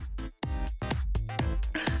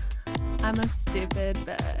I'm a stupid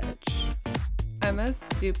bitch. I'm a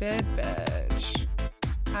stupid bitch.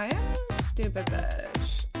 I am a stupid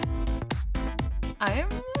bitch. I am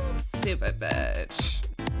a stupid bitch.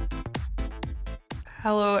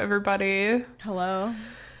 Hello, everybody. Hello.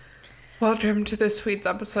 Welcome to this week's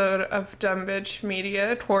episode of Dumb Bitch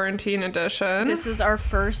Media, Quarantine Edition. This is our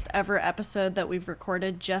first ever episode that we've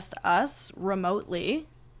recorded just us remotely.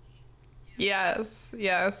 Yes.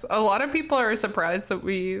 A lot of people are surprised that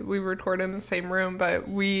we record in the same room, but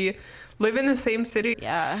we live in the same city.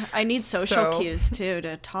 Yeah, I need social cues too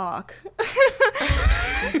to talk.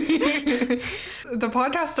 The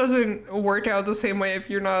podcast doesn't work out the same way if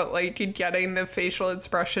you're not like getting the facial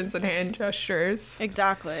expressions and hand gestures.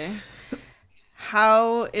 Exactly.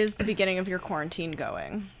 How is the beginning of your quarantine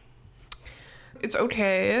going? It's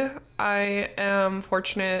okay. I am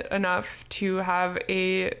fortunate enough to have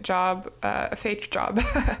a job, a fake job,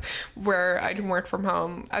 where I can work from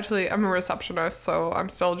home. Actually, I'm a receptionist, so I'm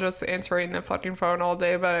still just answering the fucking phone all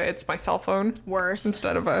day, but it's my cell phone. Worst.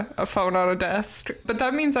 Instead of a phone on a desk. But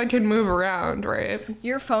that means I can move around, right?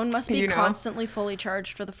 Your phone must be constantly fully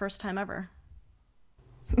charged for the first time ever.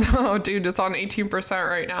 Oh, dude, it's on 18%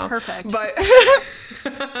 right now. Perfect. But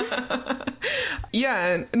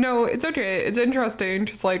yeah, no, it's okay. It's interesting.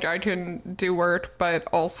 Just like I can do work, but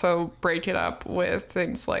also break it up with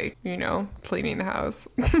things like, you know, cleaning the house.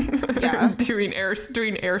 Yeah. doing air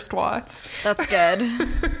squats. That's good.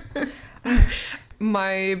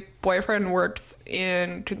 My boyfriend works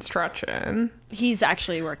in construction. He's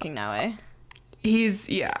actually working now, eh? He's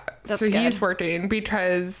good. working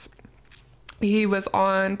because he was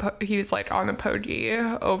on the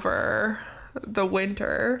podium over the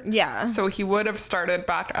winter. Yeah. So he would have started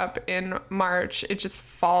back up in March. It just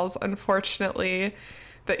falls, unfortunately,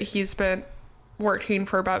 that he's been working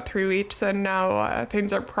for about 3 weeks, and now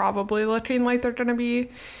things are probably looking like they're going to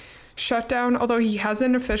be shut down, although he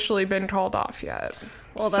hasn't officially been called off yet.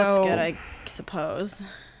 Well, that's good, I suppose.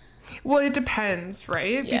 Well, it depends,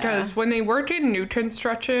 right? Yeah. Because when they work in new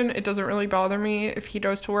construction, it doesn't really bother me if he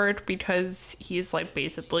goes to work because he's like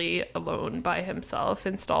basically alone by himself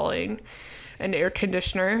installing an air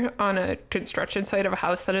conditioner on a construction site of a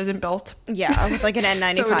house that isn't built. Yeah, with like an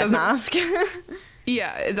N95 mask.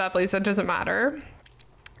 Yeah, exactly. So it doesn't matter.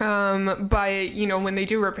 But, you know, when they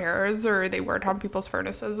do repairs or they work on people's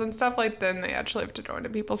furnaces and stuff, like, then they actually have to go into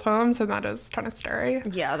people's homes, and that is kind of scary.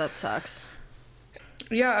 Yeah, that sucks.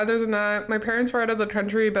 Yeah, other than that, my parents were out of the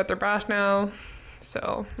country, but they're back now,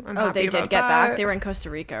 so I'm happy about that. Oh, they did get back? They were in Costa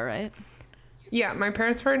Rica, right? Yeah, my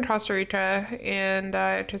parents were in Costa Rica, and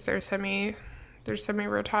because they're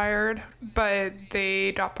semi-retired, but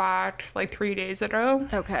they got back like 3 days ago.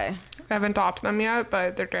 Okay. I haven't talked to them yet,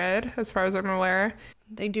 but they're good, as far as I'm aware.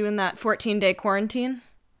 They doing that 14-day quarantine?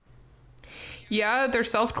 Yeah, they're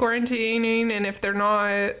self-quarantining, and if they're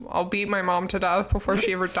not, I'll beat my mom to death before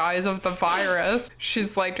she ever dies of the virus.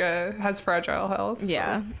 She's like has fragile health. So.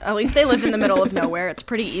 Yeah, at least they live in the middle of nowhere. It's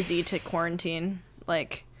pretty easy to quarantine.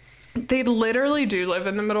 Like, they literally do live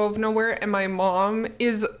in the middle of nowhere, and my mom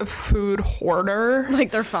is a food hoarder.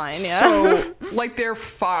 Like, they're fine, yeah. So, like, they're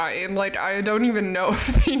fine. Like, I don't even know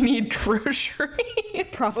if they need groceries.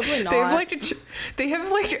 Probably not. They have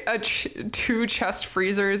two chest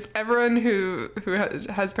freezers. Everyone who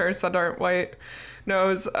has parents that aren't white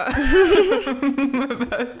knows about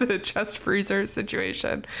the chest freezer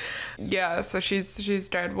situation. Yeah, so she's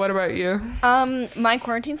dead. What about you? My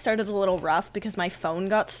quarantine started a little rough because my phone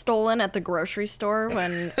got stolen at the grocery store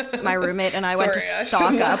when my roommate and I went to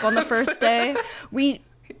stock up on the first day. We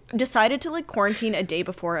decided to like quarantine a day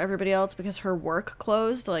before everybody else because her work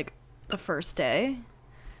closed like the first day.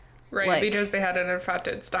 Right, because they had an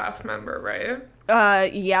infected staff member,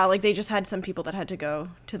 right? Yeah, like they just had some people that had to go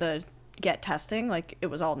to get testing, like it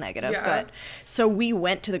was all negative. Yeah. But so we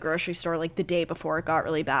went to the grocery store like the day before it got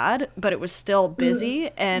really bad, but it was still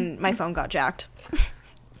busy and my phone got jacked.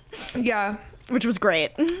 Yeah. Which was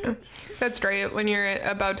great. That's great when you're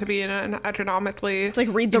about to be in an economically it's like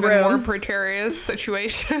read the even room. more precarious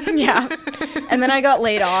situation. Yeah. And then I got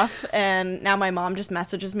laid off, and now my mom just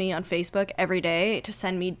messages me on Facebook every day to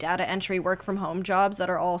send me data entry work from home jobs that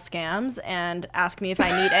are all scams and ask me if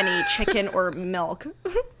I need any chicken or milk.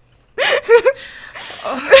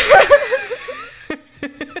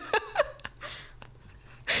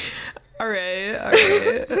 All right.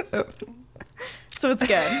 So it's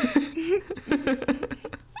good.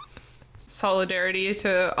 Solidarity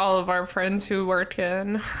to all of our friends who work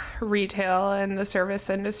in retail and the service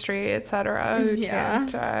industry, etc.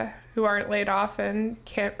 Who aren't laid off and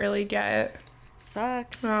can't really get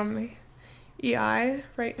Sucks. EI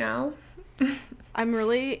right now. I'm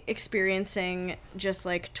really experiencing just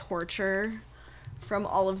like torture from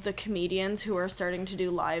all of the comedians who are starting to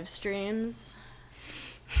do live streams.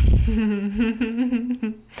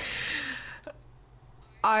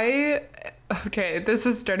 Okay, this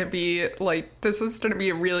is gonna be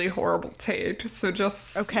a really horrible take, so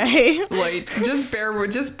just okay, like just bear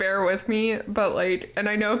with me. But like, and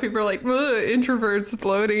I know people are like, introverts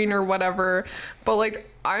floating or whatever, but like,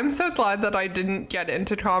 I'm so glad that I didn't get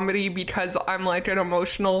into comedy because I'm like an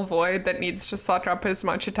emotional void that needs to suck up as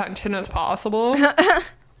much attention as possible.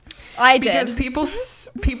 I did. Because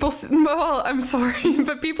people, well, I'm sorry,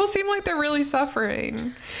 but people seem like they're really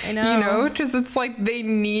suffering. I know. Because it's like they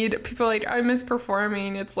need, people like, I miss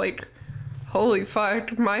performing. It's like, holy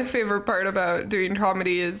fuck. My favorite part about doing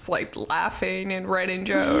comedy is like laughing and writing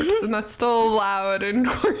jokes, and that's still allowed in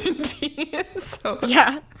quarantine. So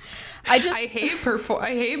yeah. I hate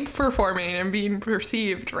performing and being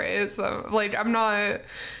perceived, right? So like, I'm not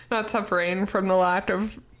suffering from the lack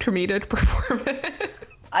of comedic performance.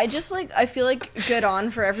 I feel like good on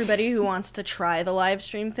for everybody who wants to try the live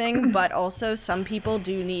stream thing, but also some people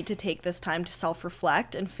do need to take this time to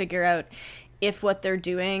self-reflect and figure out if what they're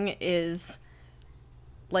doing is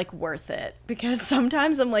like worth it, because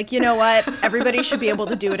sometimes I'm like, you know what, everybody should be able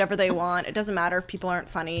to do whatever they want. It doesn't matter if people aren't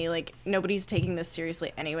funny, like nobody's taking this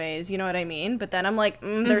seriously anyways, you know what I mean? But then I'm like,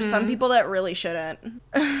 there's some people that really shouldn't.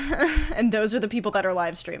 And those are the people that are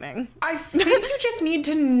live streaming. I think you just need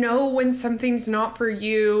to know when something's not for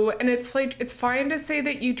you, and it's like, it's fine to say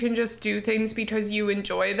that you can just do things because you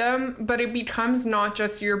enjoy them, but it becomes not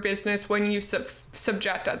just your business when you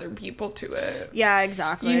subject other people to it. Yeah,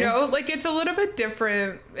 exactly. You know, like, it's a little bit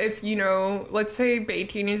different if, you know, let's say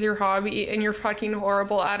baking is your hobby and you're fucking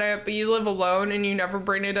horrible at it, but you live alone and you never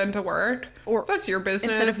bring it into work. Or that's your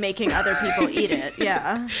business. Instead of making other people eat it.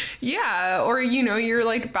 Yeah. Yeah. Or, you know, you're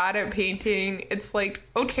like bad at painting. It's like,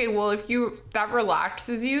 okay, well, if that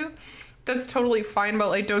relaxes you, that's totally fine, but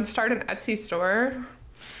like, don't start an Etsy store.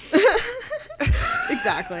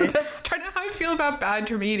 Exactly. That's kind of how I feel about bad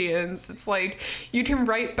comedians. It's like, you can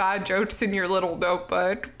write bad jokes in your little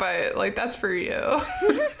notebook, but like, that's for you.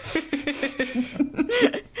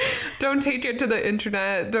 Don't take it to the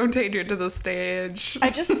internet. Don't take it to the stage.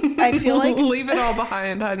 I feel like leave it all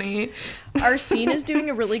behind, honey. Our scene is doing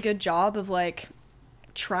a really good job of like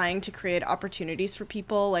trying to create opportunities for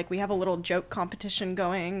people. Like, we have a little joke competition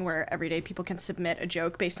going where every day people can submit a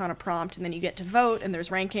joke based on a prompt, and then you get to vote, and there's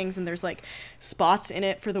rankings, and there's like spots in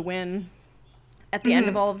it for the win at the end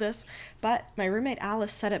of all of this. But my roommate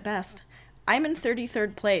Alice said it best. I'm in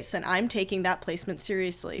 33rd place, and I'm taking that placement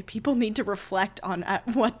seriously. People need to reflect on at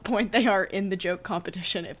what point they are in the joke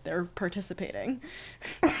competition if they're participating.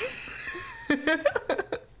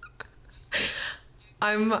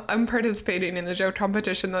 I'm participating in the joke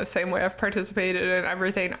competition the same way I've participated in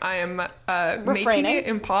everything. I am making it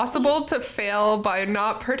impossible to fail by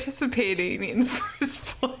not participating in the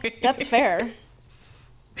first place. That's fair.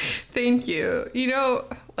 Thank you. You know,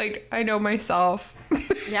 like, I know myself.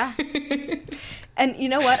 Yeah. And you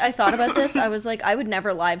know what? I thought about this. I was like, I would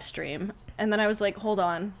never live stream. And then I was like, hold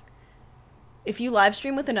on. If you live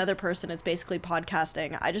stream with another person, it's basically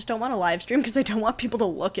podcasting. I just don't want to live stream because I don't want people to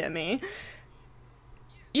look at me.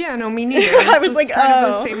 Yeah, no, me neither. I was like, kind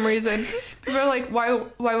of the same reason. People are like, why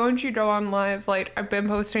won't you go on live? Like, I've been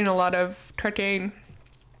posting a lot of cooking.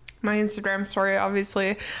 My Instagram story,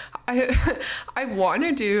 obviously. I want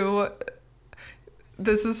to do.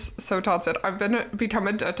 This is so toxic. I've become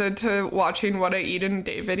addicted to watching what I eat in a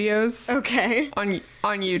day videos. Okay. On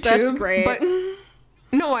YouTube. That's great. But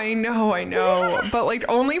no, I know. But like,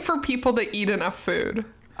 only for people that eat enough food.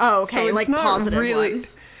 Oh, okay. So like positive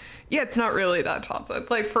ones. Yeah, it's not really that toxic.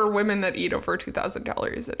 Like, for women that eat over 2,000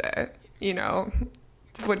 calories a day, you know,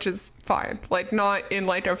 which is fine. Like, not in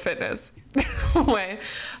like a fitness way.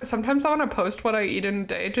 Sometimes I want to post what I eat in a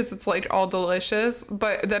day because it's like all delicious.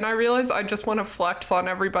 But then I realize I just want to flex on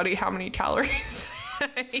everybody how many calories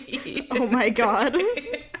I eat. Oh my God.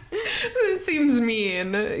 It seems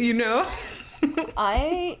mean, you know?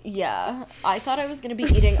 I thought I was going to be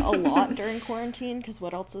eating a lot during quarantine because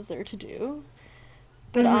what else is there to do?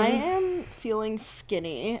 But I am feeling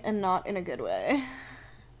skinny and not in a good way.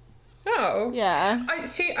 Oh. Yeah.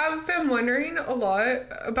 I've been wondering a lot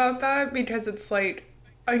about that because it's like,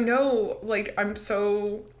 I know, like, I'm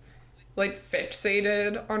so, like,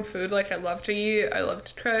 fixated on food. Like, I love to eat, I love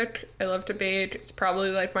to cook, I love to bake. It's probably,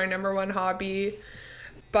 like, my number one hobby.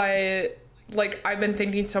 But, like, I've been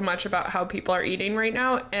thinking so much about how people are eating right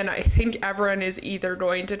now, and I think everyone is either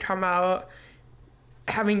going to come out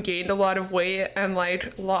having gained a lot of weight and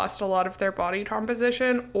like lost a lot of their body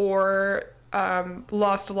composition, or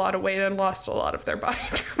lost a lot of weight and lost a lot of their body.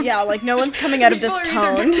 Yeah, like no one's coming out of this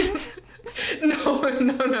toned.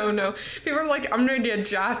 No. People are like, I'm gonna get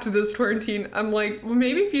jacked this quarantine. I'm like, well,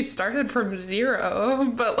 maybe if you started from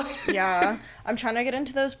 0, but like... Yeah, I'm trying to get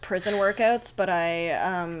into those prison workouts, but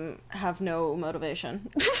I have no motivation.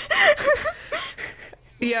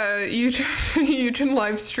 Yeah, you can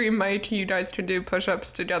live stream Mike. You guys can do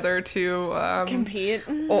push-ups together to compete.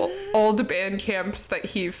 Old band camps that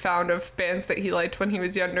he found of bands that he liked when he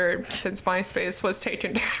was younger, since MySpace was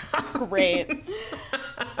taken down. Great.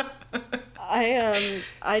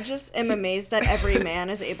 I just am amazed that every man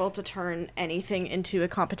is able to turn anything into a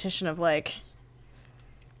competition of like,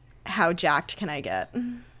 how jacked can I get?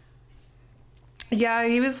 Yeah,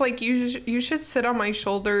 he was like, you should sit on my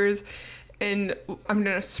shoulders and I'm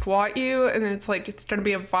gonna squat you, and then it's like, it's gonna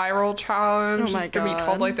be a viral challenge. Oh my it's gonna be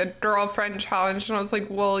called like the girlfriend challenge. And I was like,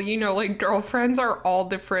 well, like girlfriends are all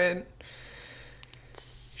different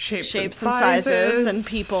shapes and sizes and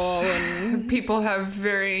people have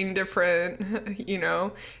varying different,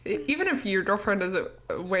 even if your girlfriend doesn't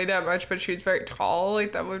weigh that much but she's very tall,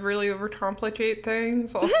 like that would really overcomplicate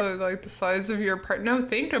things. Also, like the size of your partner, no,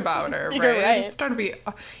 think about her. You're right. It's gotta be,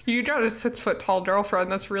 you got a 6-foot tall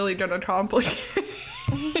girlfriend, that's really gonna complicate.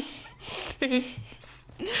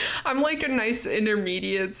 I'm like a nice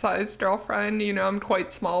intermediate sized girlfriend, I'm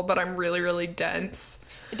quite small but I'm really, really dense.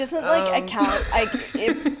 It doesn't account.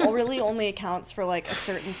 It really only accounts for like a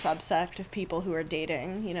certain subsect of people who are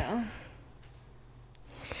dating.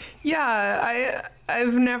 Yeah,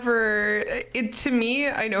 I've never. To me,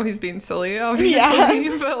 I know he's being silly, obviously,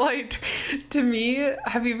 yeah. But like, to me,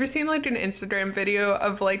 have you ever seen like an Instagram video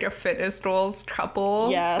of like a fitness goals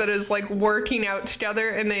couple that is like working out together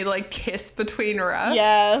and they like kiss between reps?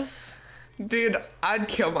 Yes. Dude, I'd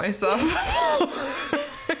kill myself.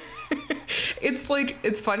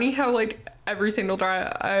 It's funny how like every single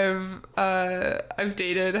guy I've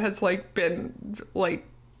dated has like been like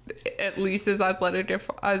at least as athletic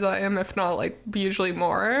as I am, if not like usually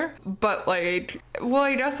more. But like, well,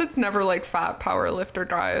 I guess it's never like fat power lifter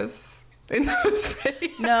guys in those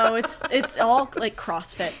videos. No, it's all like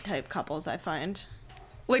CrossFit type couples, I find.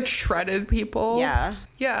 Like shredded people. Yeah.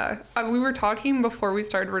 Yeah. We were talking before we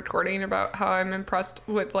started recording about how I'm impressed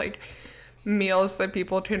with like meals that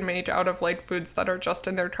people can make out of like foods that are just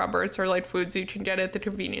in their cupboards, or like foods you can get at the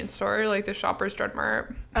convenience store, like the Shoppers Drug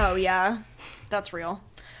Mart. Oh yeah, that's real.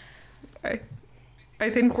 I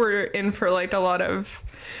think we're in for like a lot of,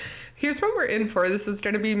 here's what we're in for. This is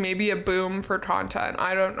going to be maybe a boom for content.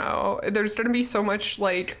 I don't know. There's going to be so much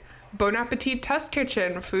like Bon Appetit test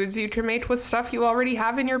kitchen, foods you can make with stuff you already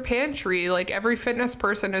have in your pantry. Like every fitness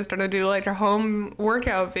person is going to do like a home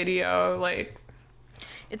workout video. Like,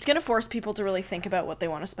 it's going to force people to really think about what they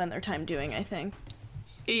want to spend their time doing, I think.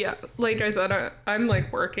 Yeah, like I said, I'm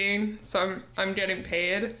like working, so I'm getting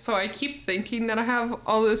paid. So I keep thinking that I have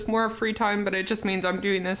all this more free time, but it just means I'm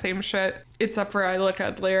doing the same shit. Except for I look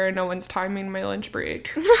at Blair and no one's timing my lunch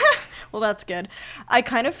break. Well, that's good. I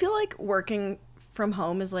kind of feel like working from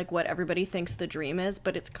home is like what everybody thinks the dream is,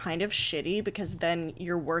 but it's kind of shitty because then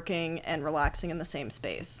you're working and relaxing in the same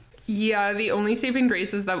space. Yeah, the only saving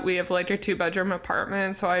grace is that we have like a 2-bedroom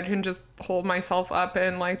apartment, so I can just hold myself up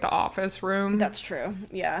in like the office room. That's true.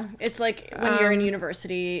 Yeah. It's like when you're in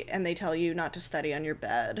university and they tell you not to study on your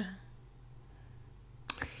bed.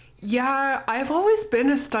 Yeah, I've always been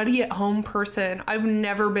a study at home person. I've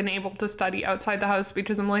never been able to study outside the house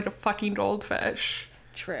because I'm like a fucking goldfish.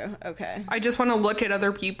 True. Okay. I just want to look at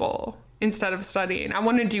other people instead of studying. I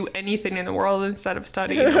want to do anything in the world instead of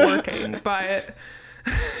studying or working, but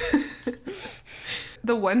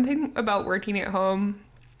the one thing about working at home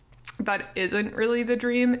that isn't really the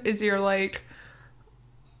dream is you're like,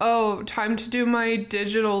 oh, time to do my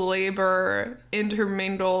digital labor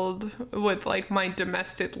intermingled with like my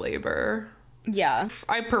domestic labor. Yeah.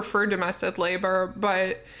 I prefer domestic labor,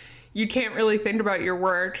 but you can't really think about your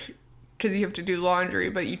work because you have to do laundry,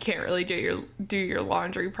 but you can't really do your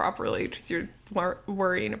laundry properly because you're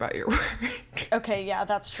worrying about your work. Okay, yeah,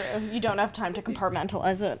 that's true. You don't have time to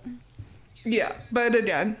compartmentalize it. Yeah, but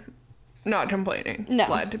again, not complaining. No,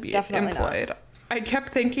 glad to be definitely employed. Not. I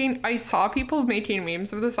kept thinking, I saw people making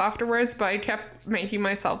memes of this afterwards, but I kept making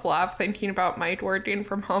myself laugh thinking about Mike working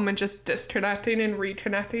from home and just disconnecting and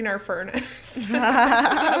reconnecting our furnace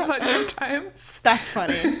a bunch of times. That's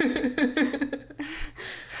funny.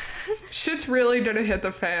 Shit's really gonna hit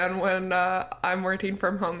the fan when I'm working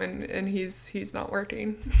from home and he's not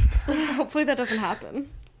working. Hopefully that doesn't happen.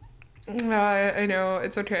 I know,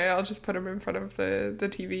 it's okay. I'll just put him in front of the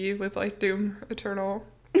TV with like Doom Eternal.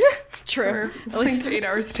 True. At least 8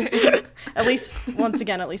 hours a day. At least, once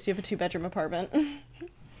again, at least you have a 2-bedroom apartment.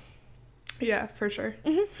 Yeah, for sure.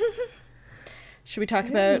 Should we talk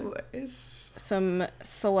about some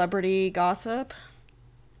celebrity gossip?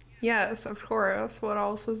 Yes, of course. What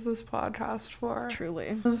else is this podcast for?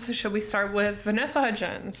 Truly. Should we start with Vanessa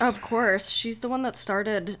Hudgens? Of course. She's the one that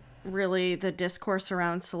started, really, the discourse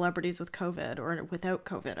around celebrities with COVID, or without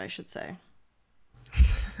COVID, I should say.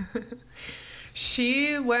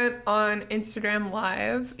 She went on Instagram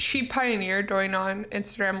Live. She pioneered going on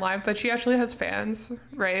Instagram Live, but she actually has fans,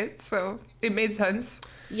 right? So it made sense.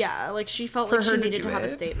 Yeah, like she felt like she needed to have a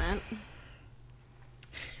statement.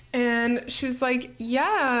 And she was like,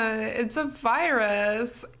 yeah, it's a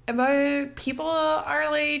virus, but people are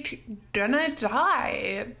like gonna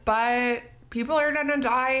die, but people are gonna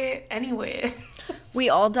die anyway. We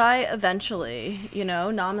all die eventually, you know,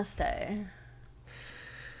 namaste.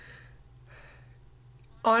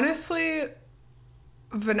 Honestly,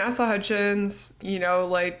 Vanessa Hudgens, you know,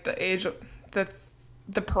 like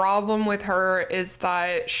the problem with her is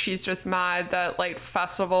that she's just mad that like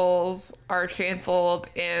festivals are canceled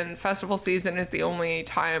and festival season is the only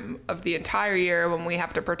time of the entire year when we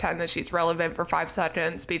have to pretend that she's relevant for 5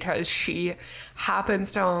 seconds because she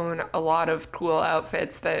happens to own a lot of cool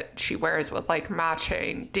outfits that she wears with like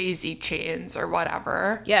matching daisy chains or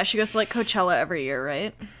whatever. Yeah, she goes to like Coachella every year,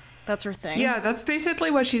 right? That's her thing. Yeah, that's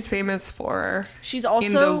basically what she's famous for. She's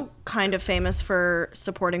also kind of famous for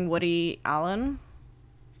supporting Woody Allen.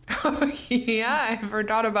 Oh, yeah, I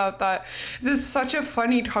forgot about that. This is such a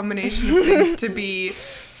funny combination of things to be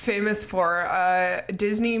famous for.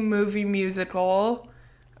 Disney movie musical.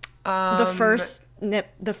 The first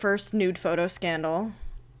nude photo scandal.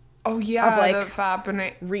 Oh, yeah, of like the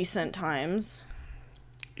fappening. Recent times.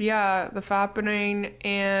 Yeah, the fappening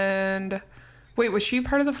and... Wait, was she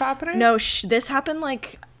part of the fappening? No, this happened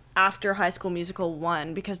like after High School Musical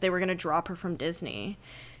 1 because they were going to drop her from Disney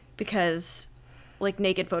because like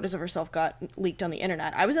naked photos of herself got leaked on the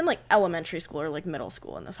internet. I was in like elementary school or like middle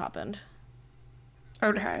school when this happened.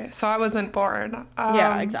 Okay, so I wasn't born.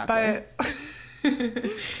 Yeah, exactly.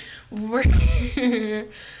 But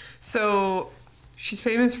so she's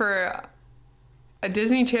famous for a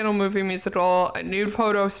Disney Channel movie musical, a nude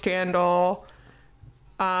photo scandal,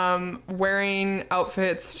 wearing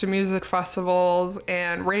outfits to music festivals,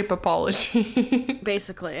 and rape apology.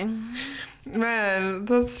 Basically. Man,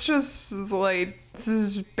 that's just like, this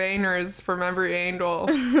is just bangers from every angle.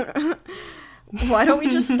 Why don't we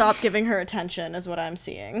just stop giving her attention is what I'm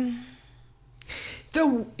seeing.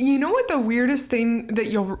 You know what the weirdest thing that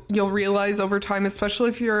you'll realize over time, especially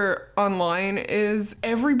if you're online, is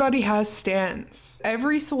everybody has stans.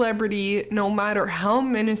 Every celebrity, no matter how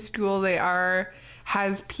minuscule they are,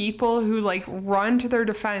 has people who like run to their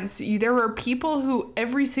defense. There are people who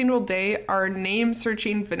every single day are name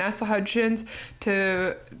searching Vanessa Hudgens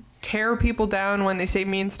to tear people down when they say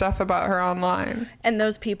mean stuff about her online. And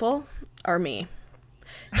those people are me.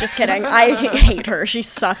 Just kidding. I hate her. She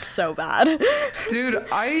sucks so bad. Dude,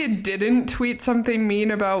 I didn't tweet something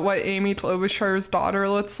mean about what Amy Klobuchar's daughter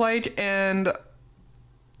looks like, and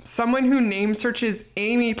someone who name searches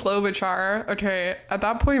Amy Klobuchar, okay, at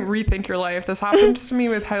that point, rethink your life. This happened to me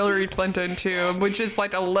with Hillary Clinton, too, which is,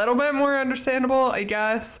 like, a little bit more understandable, I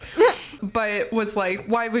guess. But it was like,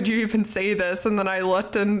 why would you even say this? And then I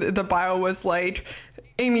looked, and the bio was like,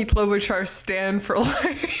 Amy Klobuchar stand for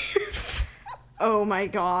life. Oh, my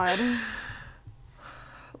God.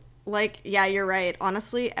 Like, yeah, you're right.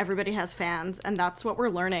 Honestly, everybody has fans, and that's what we're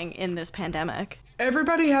learning in this pandemic.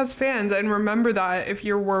 Everybody has fans, and remember that if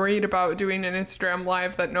you're worried about doing an Instagram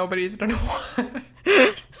Live that nobody's gonna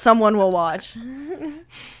watch. Someone will watch.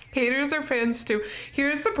 Haters are fans too.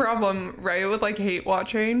 Here's the problem, right, with like hate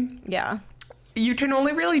watching. Yeah. You can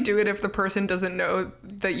only really do it if the person doesn't know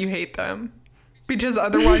that you hate them. Because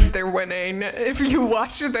otherwise they're winning if you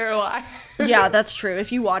watch their live. Yeah, that's true.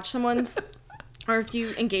 If you watch someone's, or if you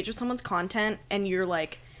engage with someone's content and you're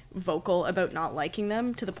like vocal about not liking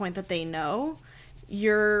them to the point that they know,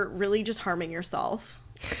 you're really just harming yourself.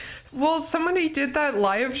 Well, somebody did that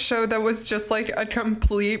live show that was just like a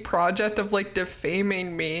complete project of like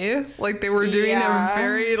defaming me. Like they were doing a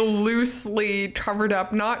very loosely covered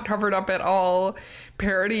up, not covered up at all,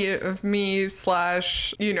 parody of me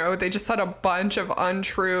 / you know, they just said a bunch of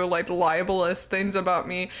untrue, like libelous things about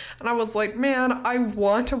me. And I was like, man, I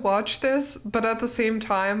want to watch this, but at the same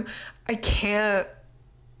time, I can't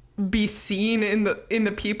be seen in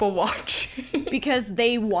the people watching. Because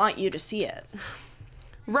they want you to see it.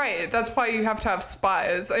 Right, that's why you have to have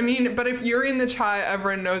spies. I mean, but if you're in the chat,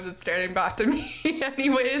 everyone knows it's staring back to me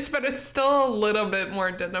anyways, but it's still a little bit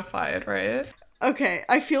more dignified, right? Okay,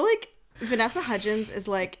 I feel like Vanessa Hudgens is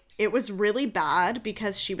like, it was really bad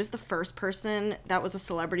because she was the first person that was a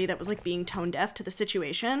celebrity that was like being tone deaf to the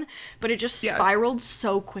situation, but it just spiraled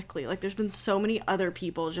so quickly. Like there's been so many other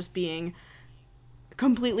people just being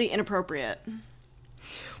completely inappropriate.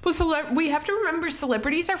 Well, we have to remember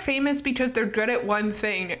celebrities are famous because they're good at one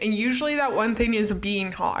thing, and usually that one thing is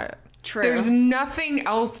being hot. True. There's nothing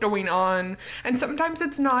else going on, and sometimes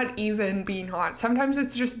it's not even being hot. Sometimes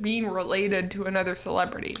it's just being related to another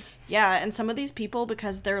celebrity. Yeah, and some of these people,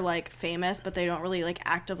 because they're like famous but they don't really like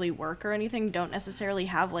actively work or anything, don't necessarily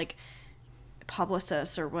have like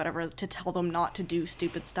publicists or whatever to tell them not to do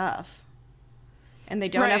stupid stuff. And they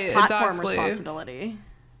don't have platform responsibility.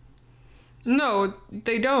 No,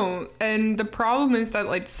 they don't. And the problem is that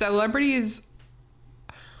like celebrities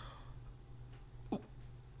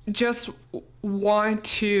just want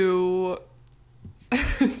to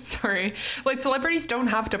sorry, like celebrities don't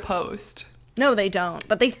have to post. No, they don't,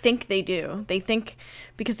 but they think they do. They think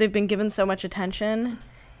because they've been given so much attention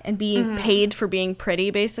and being paid for being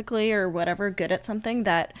pretty, basically, or whatever, good at something,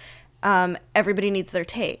 that everybody needs their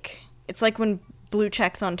take. It's like when blue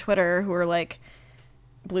checks on Twitter, who are like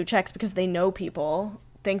blue checks because they know people,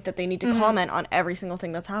 think that they need to comment on every single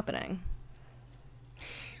thing that's happening.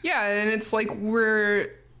 Yeah, and it's like we're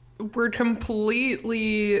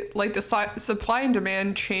completely like the supply and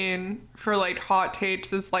demand chain for like hot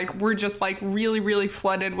takes is like we're just like really, really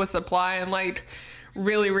flooded with supply and like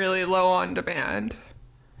really, really low on demand.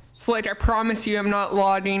 So like I promise you I'm not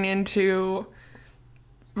logging into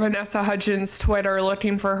Vanessa Hudgens' Twitter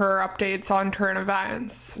looking for her updates on current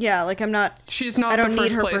events. Yeah, like she's not I don't the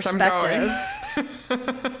need first her place perspective.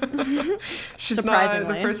 I'm going. She's Surprisingly.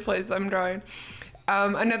 not the first place I'm going.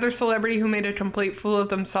 Another celebrity who made a complete fool of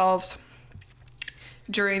themselves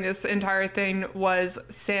during this entire thing was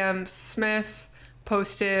Sam Smith.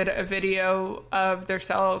 Posted a video of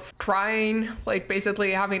themselves crying, like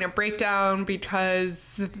basically having a breakdown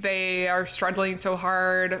because they are struggling so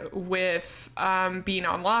hard with being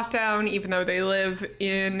on lockdown, even though they live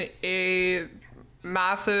in a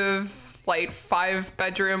massive like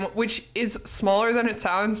 5-bedroom, which is smaller than it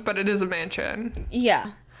sounds, but it is a mansion.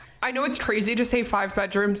 Yeah. I know it's crazy to say 5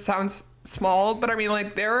 bedrooms sounds small, but I mean,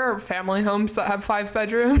 like, there are family homes that have 5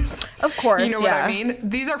 bedrooms. Of course, you know what I mean?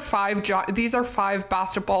 These are 5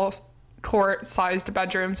 basketball court-sized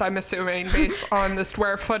bedrooms, I'm assuming, based on the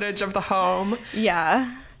square footage of the home.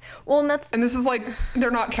 Yeah. Well, and this is like, they're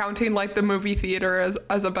not counting like the movie theater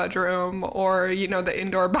as a bedroom, or you know, the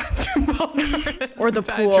indoor basketball court or the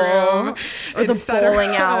pool, or the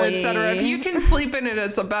bowling alley, etc. If you can sleep in it,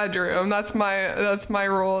 it's a bedroom. That's my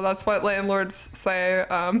rule. That's what landlords say.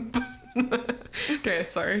 Okay,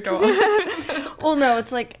 sorry, go on. Well, no,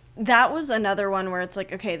 it's like that was another one where it's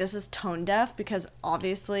like, okay, this is tone deaf because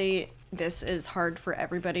obviously this is hard for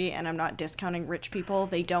everybody, and I'm not discounting rich people.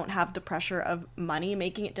 They don't have the pressure of money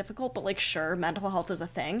making it difficult, but like, sure, mental health is a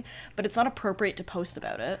thing, but it's not appropriate to post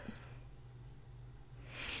about it.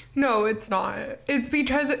 No, it's not. It's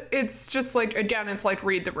because it's just like, again, it's like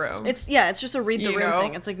read the room. It's just a read the room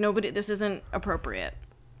thing. It's like this isn't appropriate.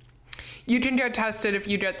 You can get tested if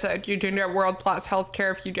you get sick. You can get world-class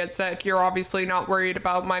healthcare if you get sick. You're obviously not worried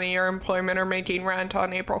about money or employment or making rent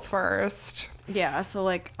on April 1st. Yeah, so,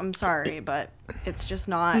 like, I'm sorry, but it's just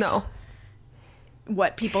not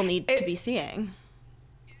what people need to be seeing.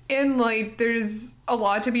 And, like, there's a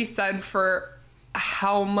lot to be said for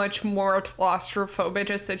how much more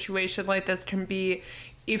claustrophobic a situation like this can be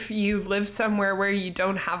if you live somewhere where you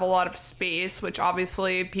don't have a lot of space, which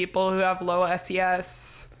obviously people who have low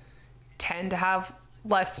SES tend to have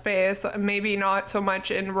less space, maybe not so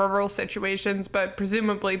much in rural situations, but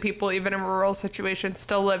presumably people even in rural situations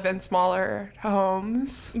still live in smaller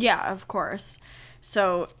homes. Yeah, of course.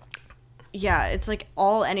 So, yeah, it's like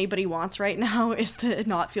all anybody wants right now is to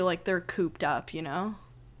not feel like they're cooped up, you know?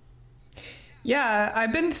 Yeah,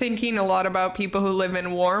 I've been thinking a lot about people who live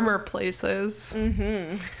in warmer places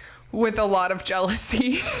with a lot of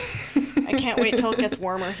jealousy. I can't wait till it gets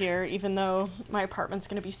warmer here, even though my apartment's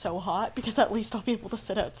going to be so hot, because at least I'll be able to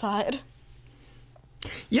sit outside.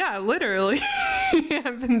 Yeah, literally.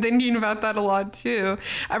 I've been thinking about that a lot too.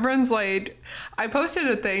 Everyone's like, I posted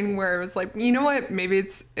a thing where it was like, you know what, maybe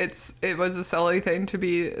it was a silly thing to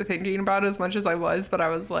be thinking about as much as I was, but I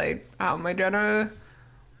was like, how am I gonna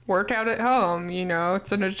work out at home? You know,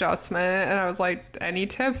 it's an adjustment. And I was like, any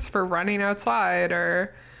tips for running outside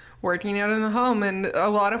or working out in the home, and a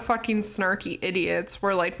lot of fucking snarky idiots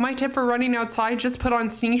were like, my tip for running outside, just put on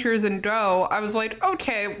sneakers and go. I was like,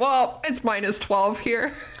 okay, well, it's minus 12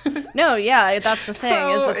 here. No, yeah, that's the thing.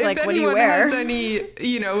 So is it's like, what do you if wear? anyone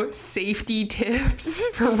has any, safety tips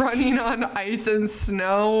for running on ice and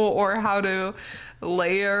snow, or how to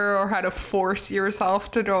layer, or how to force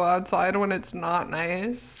yourself to go outside when it's not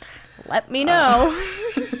nice, let me know.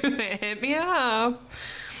 hit me up.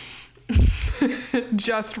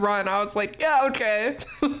 Just run. I was like, yeah, okay.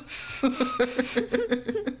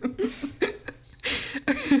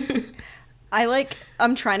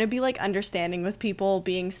 I'm trying to be like understanding with people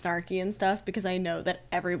being snarky and stuff, because I know that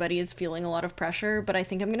everybody is feeling a lot of pressure, but I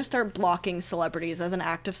think I'm going to start blocking celebrities as an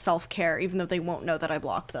act of self-care, even though they won't know that I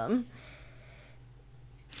blocked them.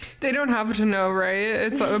 They don't have to know,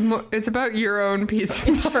 right? It's about your own peace.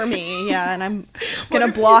 It's for me, yeah, and I'm going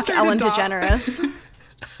to block Ellen DeGeneres.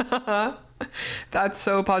 That's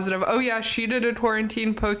so positive. Oh yeah, she did a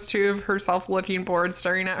quarantine post too of herself looking bored,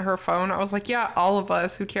 staring at her phone. I was like, yeah, all of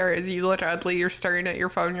us. Who cares? You look ugly, you're staring at your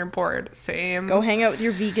phone, you're bored. Same. Go hang out with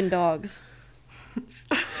your vegan dogs.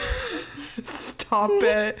 Stop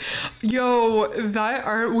it. Yo,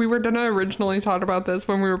 we were gonna originally talk about this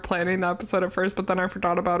when we were planning the episode at first, but then I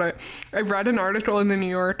forgot about it. I read an article in the New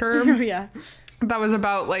Yorker. Oh yeah. That was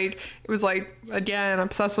about, like, it was like, again,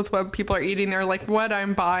 obsessed with what people are eating. They're like, what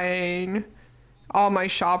I'm buying, all my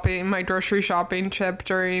shopping, my grocery shopping trip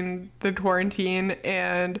during the quarantine.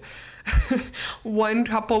 And one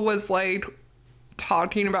couple was like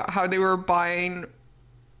talking about how they were buying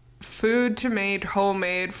food to make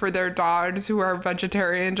homemade for their dogs who are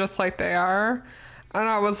vegetarian just like they are. And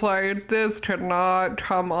I was like, this could not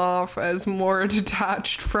come off as more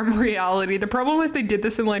detached from reality. The problem was they did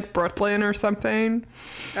this in like Brooklyn or something.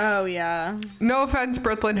 Oh, yeah. No offense,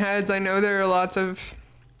 Brooklyn heads. I know there are lots of,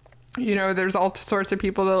 there's all sorts of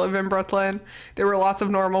people that live in Brooklyn. There were lots of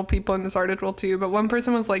normal people in this article too. But one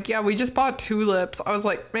person was like, yeah, we just bought tulips. I was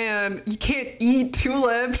like, man, you can't eat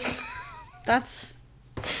tulips. That's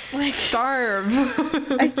like... Starve.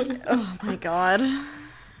 Oh my God.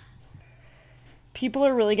 People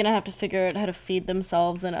are really going to have to figure out how to feed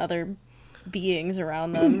themselves and other beings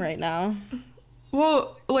around them right now.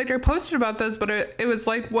 Well, like, I posted about this, but it was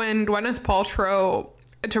like when Gwyneth Paltrow,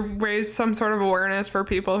 to raise some sort of awareness for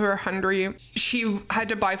people who are hungry, she had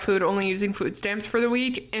to buy food only using food stamps for the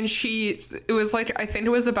week. And it was like, I think it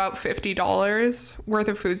was about $50 worth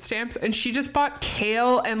of food stamps. And she just bought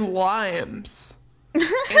kale and limes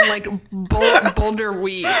and like Boulder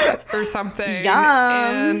wheat or something. Yum.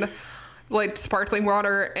 And like sparkling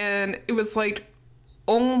water, and it was like,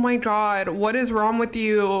 oh my God, what is wrong with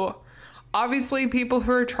you? Obviously people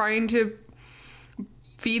who are trying to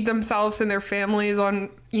feed themselves and their families on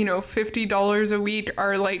 $50 a week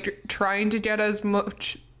are like trying to get as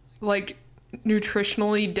much like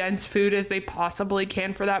nutritionally dense food as they possibly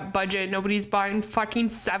can for that budget. Nobody's buying fucking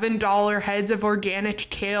 $7 heads of organic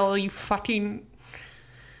kale, you fucking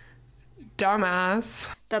dumbass.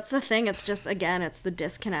 That's the thing. It's just, again, it's the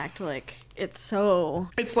disconnect. Like, it's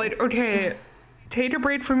like, okay, take a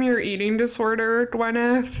break from your eating disorder,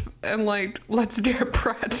 Gwyneth, and like, let's get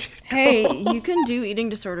practical. Hey, you can do eating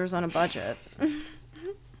disorders on a budget.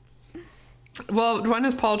 Well,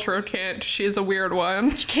 Gwyneth Paltrow can't. She's a weird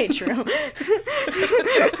one. Okay, true.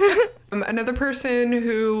 Another person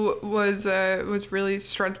who was really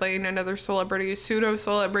struggling, another celebrity,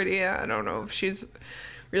 pseudo-celebrity, I don't know if she's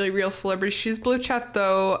really real celebrity. She's blue chat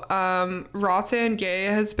though. Roxane Gay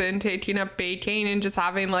has been taking up baking and just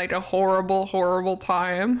having like a horrible, horrible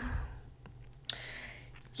time.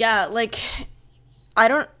 Yeah, like, I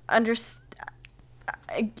don't understand.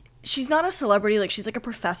 She's not a celebrity, like, she's like a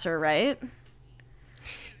professor, right?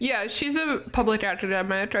 Yeah, she's a public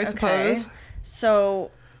academic, I suppose. So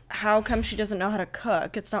how come she doesn't know how to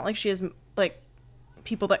cook? It's not like she has like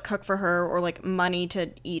people that cook for her or like money to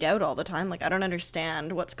eat out all the time. Like, I don't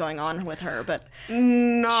understand what's going on with her, but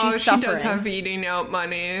no, she's she suffering. does have eating out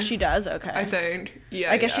money. She does? Okay. I think.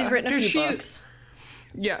 Yeah. I guess she's written a few books.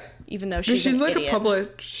 Yeah. Even though she's an like idiot. A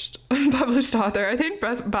published author. I think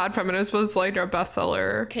Bad Feminist was like a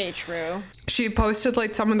bestseller. Okay, true. She posted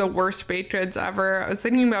like some of the worst baked goods ever. I was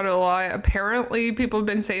thinking about it a lot. Apparently people have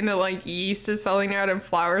been saying that like yeast is selling out and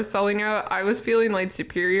flour is selling out. I was feeling like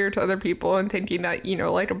superior to other people and thinking that,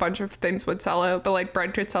 like a bunch of things would sell out, but like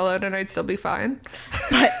bread could sell out and I'd still be fine.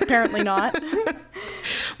 But apparently not.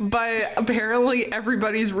 But apparently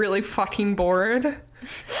everybody's really fucking bored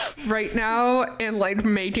right now, and like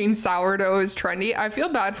making sourdough is trendy. I feel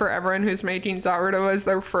bad for everyone who's making sourdough as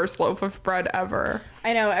their first loaf of bread ever.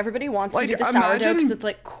 I know, everybody wants to do the sourdough because it's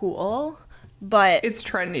like cool, but it's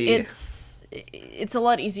trendy. it's a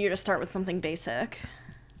lot easier to start with something basic.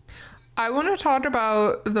 I want to talk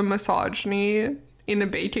about the misogyny in the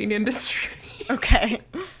baking industry. Okay.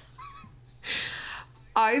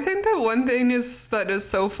 I think that one thing that is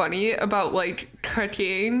so funny about like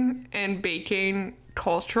cooking and baking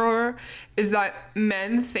culture is that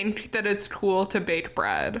men think that it's cool to bake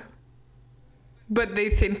bread. But they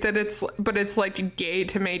think that it's like gay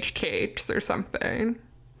to make cakes or something.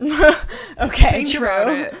 Okay, Think true. about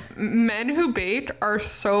it. Men who bake are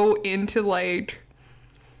so into like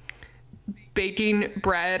baking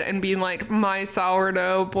bread and being like, my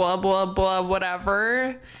sourdough, blah blah blah,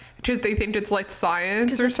 whatever, because they think it's like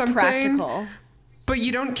science or it's something. Practical. But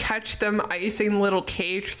you don't catch them icing little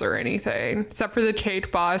cakes or anything, except for the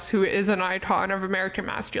cake boss, who is an icon of American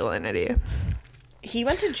masculinity. He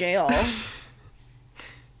went to jail.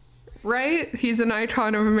 Right? He's an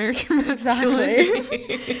icon of American masculinity.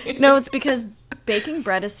 Exactly. No, it's because baking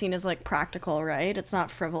bread is seen as like practical, right? It's not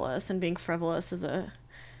frivolous, and being frivolous is a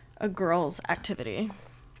girl's activity.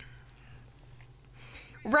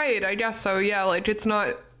 Right, I guess so. Yeah, like it's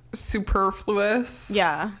not superfluous.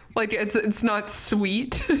 Yeah. Like it's not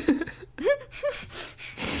sweet.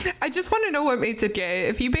 I just want to know what makes it gay.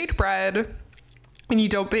 If you bake bread and you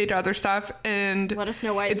don't bake other stuff, and let us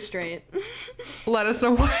know why it's straight. Let us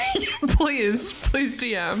know why. Please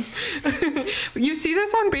DM. You see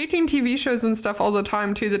this on baking TV shows and stuff all the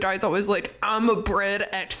time too. The guy's always like, I'm a bread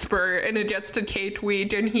expert, and it gets to Kate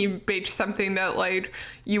Week and he bakes something that like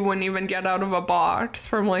you wouldn't even get out of a box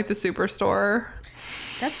from like the superstore.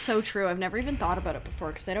 That's so true. I've never even thought about it before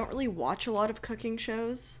because I don't really watch a lot of cooking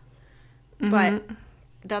shows. But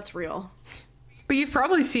that's real. But you've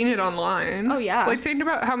probably seen it online. Oh, yeah. Like, think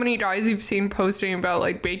about how many guys you've seen posting about,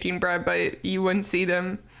 like, baking bread, but you wouldn't see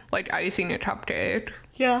them, like, icing a cupcake.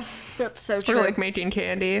 Yeah, that's so true. Or, like, making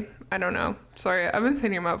candy. I don't know. Sorry, I've been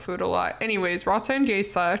thinking about food a lot. Anyways, Roxanne Gay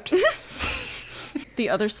sucks. The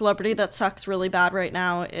other celebrity that sucks really bad right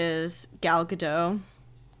now is Gal Gadot.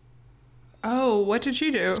 Oh, what did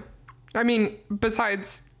she do? I mean,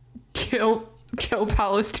 besides kill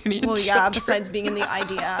Palestinian Well, yeah, children. besides being in the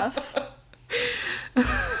IDF.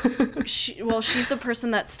 She's the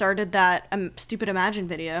person that started that stupid Imagine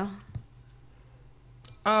video.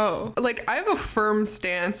 Oh, like, I have a firm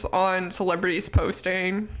stance on celebrities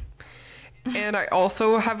posting, and I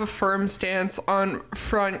also have a firm stance on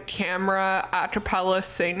front camera a cappella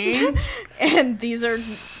singing. And these are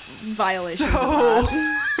violations of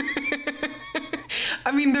that.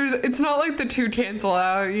 I mean, it's not like the two cancel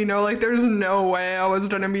out, you know, like there's no way I was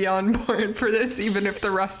gonna be on board for this, even if the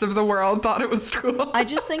rest of the world thought it was cool. I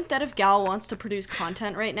just think that if Gal wants to produce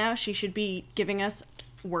content right now, she should be giving us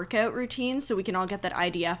workout routines so we can all get that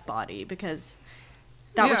IDF body, because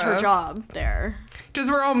that was her job there. Because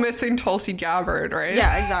we're all missing Tulsi Gabbard, right?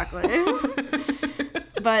 Yeah, exactly.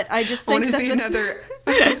 But I just think I want to see another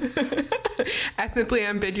ethnically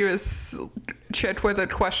ambiguous chick with a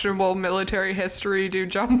questionable military history do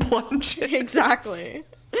jump plunges. Exactly.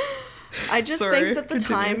 I just think that the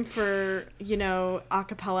continue. time for, a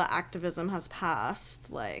cappella activism has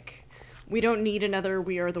passed. Like, we don't need another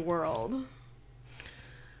We Are the World.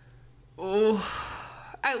 Oh,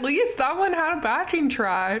 at least that one had a backing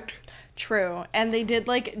track. True. And they did,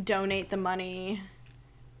 donate the money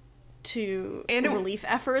to relief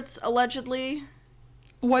efforts, allegedly.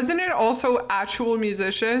 Wasn't it also actual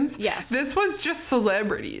musicians? Yes. This was just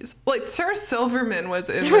celebrities. Like, Sarah Silverman was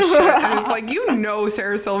in this shit. And it's like,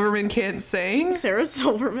 Sarah Silverman can't sing. Sarah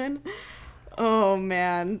Silverman? Oh,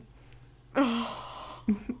 man.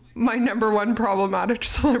 My number one problematic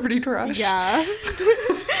celebrity crush. Yeah.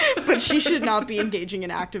 But she should not be engaging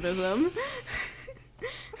in activism.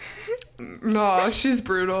 No, she's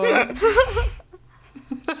brutal.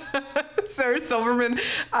 Sarah Silverman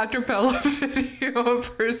a cappella video of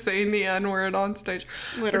her saying the N-word on stage.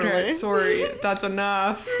 Literally. Okay, sorry, that's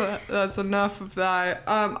enough. That's enough of that.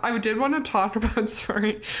 I did want to talk about,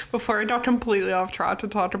 before I got completely off track, to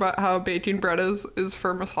talk about how baking bread is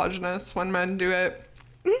for misogynists when men do it.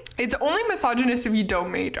 It's only misogynist if you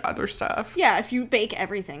don't make other stuff. Yeah, if you bake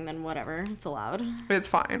everything, then whatever. It's allowed. It's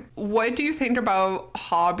fine. What do you think about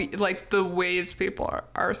the ways people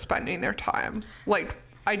are spending their time? Like,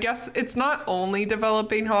 I guess it's not only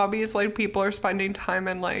developing hobbies, like people are spending time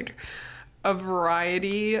in a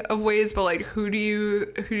variety of ways, but who do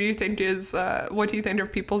you think is what do you think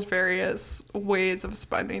of people's various ways of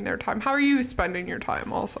spending their time? How are you spending your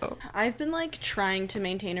time also? I've been trying to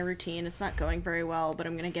maintain a routine. It's not going very well, but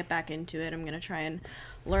I'm gonna get back into it. I'm gonna try and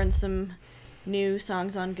learn some new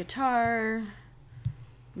songs on guitar.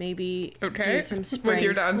 Maybe Okay. do some spring With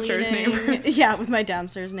your downstairs cleaning. neighbors. Yeah, with my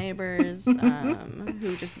downstairs neighbors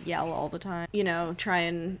who just yell all the time. You know, try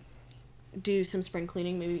and do some spring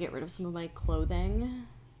cleaning, maybe get rid of some of my clothing.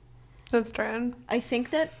 That's trend. I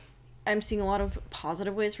think that I'm seeing a lot of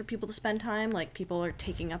positive ways for people to spend time. Like, people are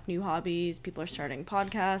taking up new hobbies, people are starting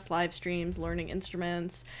podcasts, live streams, learning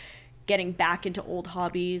instruments, getting back into old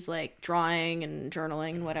hobbies like drawing and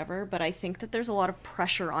journaling and whatever. But I think that there's a lot of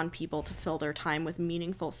pressure on people to fill their time with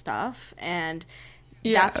meaningful stuff, and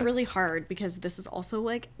that's really hard because this is also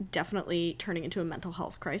like definitely turning into a mental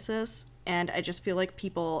health crisis, and I just feel like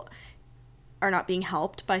people are not being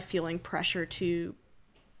helped by feeling pressure to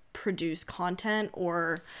produce content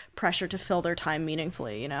or pressure to fill their time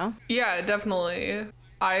meaningfully, you know? Yeah, definitely.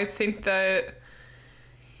 I think that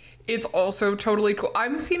it's also totally cool.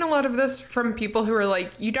 I'm seeing a lot of this from people who are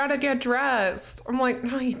like, you gotta get dressed. I'm like,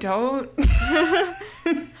 no, you don't.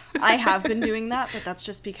 I have been doing that, but that's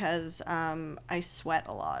just because I sweat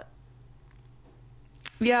a lot.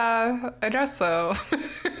 Yeah, I guess so.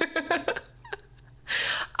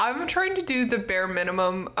 I'm trying to do the bare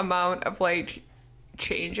minimum amount of like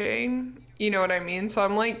changing. You know what I mean? So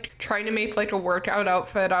I'm like trying to make like a workout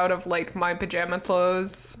outfit out of like my pajama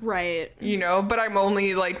clothes. Right. You know, but I'm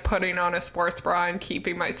only like putting on a sports bra and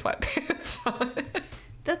keeping my sweatpants on.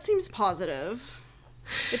 That seems positive.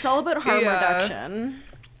 It's all about harm reduction.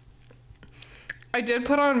 I did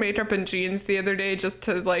put on makeup and jeans the other day just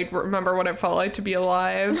to like remember what it felt like to be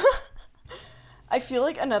alive. I feel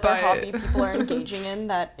like another hobby people are engaging in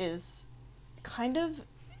that is kind of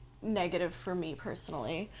negative for me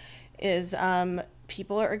personally is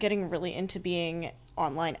people are getting really into being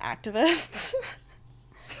online activists.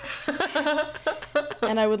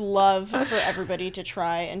 And I would love for everybody to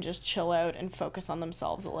try and just chill out and focus on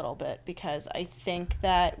themselves a little bit, because I think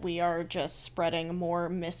that we are just spreading more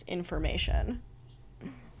misinformation.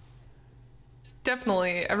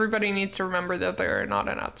 Definitely. Everybody needs to remember that they're not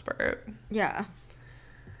an expert. Yeah.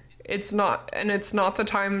 It's not, and it's not the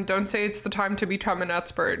time, don't say it's the time to become an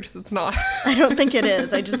expert, 'cause it's not. I don't think it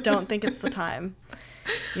is. I just don't think it's the time.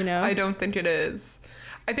 You know? I don't think it is.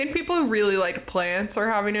 I think people who really like plants are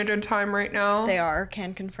having a good time right now. They are,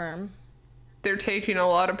 can confirm. They're taking a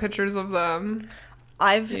lot of pictures of them.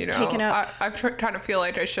 I've taken up... I've kind of feel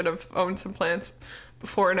like I should have owned some plants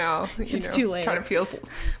before now. It's too late. Kind of feels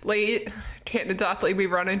late. Can't exactly be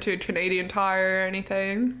running to a Canadian Tire or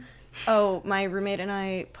anything. Oh, my roommate and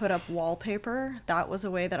I put up wallpaper. That was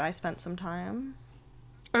a way that I spent some time.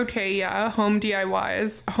 Okay, yeah. Home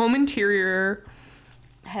DIYs. Home interior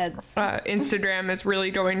Heads. Instagram is really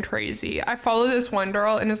going crazy. I follow this one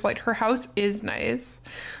girl and it's like, her house is nice,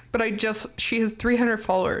 but she has 300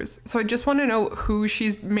 followers. So I just want to know who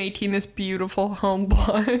she's making this beautiful home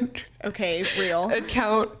blog Okay, real.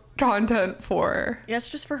 account content for. Yeah, it's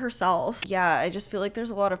just for herself. Yeah, I just feel like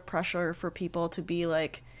there's a lot of pressure for people to be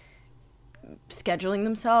like scheduling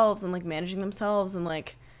themselves and like managing themselves and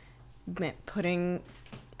like putting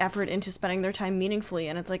effort into spending their time meaningfully,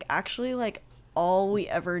 and it's like actually like all we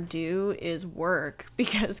ever do is work,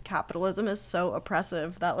 because capitalism is so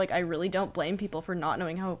oppressive that like I really don't blame people for not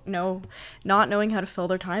knowing how to fill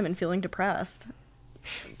their time and feeling depressed.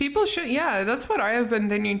 People should, yeah, that's what I have been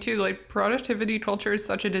thinking too. Like, productivity culture is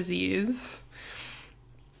such a disease.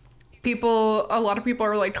 A lot of people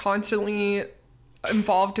are like constantly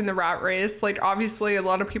involved in the rat race. Like, obviously a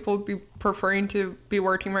lot of people would be preferring to be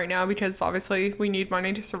working right now because obviously we need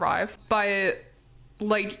money to survive. But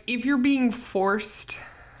like, if you're being forced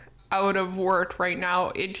out of work right now,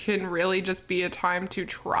 it can really just be a time to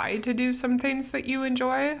try to do some things that you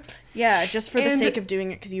enjoy. Yeah, just for the sake of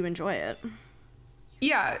doing it because you enjoy it.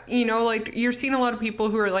 Yeah, you know, like, you're seeing a lot of people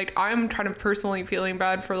who are like, I'm kind of personally feeling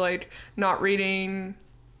bad for like not reading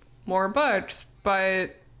more books,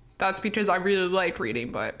 but that's because I really like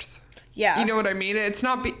reading books. Yeah. You know what I mean? It's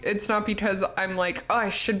not because I'm like, oh, I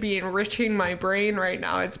should be enriching my brain right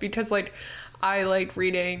now. It's because like I like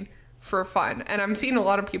reading for fun. And I'm seeing a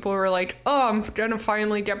lot of people who are like, oh, I'm gonna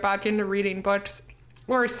finally get back into reading books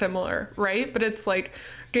or similar, right? But it's like,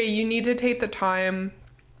 okay, you need to take the time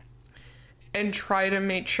and try to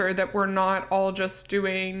make sure that we're not all just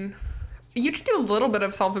doing... You can do a little bit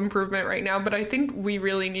of self-improvement right now, but I think we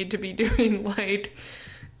really need to be doing like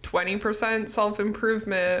 20%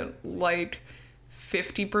 self-improvement, like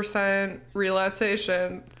 50%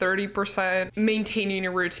 relaxation, 30% maintaining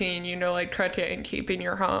a routine, you know, like cooking, keeping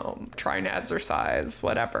your home, trying to exercise,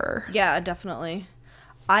 whatever. Yeah, definitely.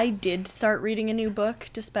 I did start reading a new book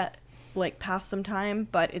to pass some time,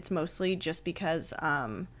 but it's mostly just because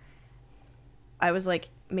I was like,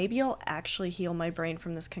 maybe I'll actually heal my brain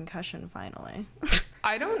from this concussion finally.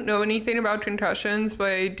 I don't know anything about concussions,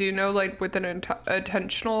 but I do know, like, with an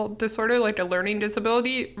attentional disorder, like a learning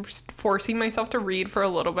disability, forcing myself to read for a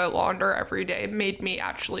little bit longer every day made me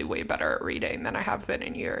actually way better at reading than I have been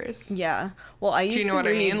in years. Yeah. Well, I used to what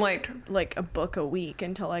read, I mean? Like a book a week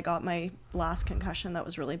until I got my last concussion that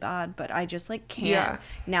was really bad, but I just, like, can't. Yeah.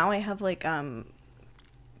 Now I have, like,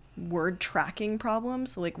 word tracking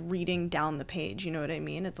problems, so, like, reading down the page, you know what I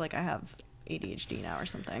mean? It's like I have ADHD now or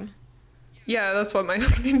something. Yeah, that's what my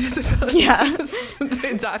learning disability is. It's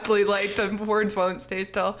exactly, like, the words won't stay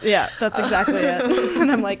still. Yeah, that's exactly it.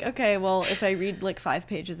 And I'm like, okay, well, if I read, like, 5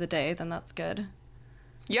 pages a day, then that's good.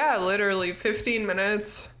 Yeah, literally 15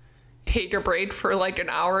 minutes, take a break for, like, an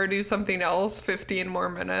hour, do something else, 15 more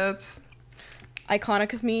minutes.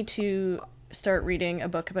 Iconic of me to start reading a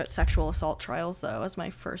book about sexual assault trials, though, as my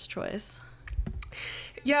first choice.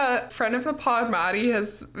 Yeah, friend of the pod, Maddie,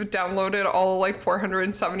 has downloaded all, like,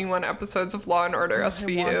 471 episodes of Law & Order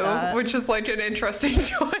SVU, which is, like, an interesting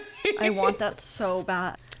choice. I want that so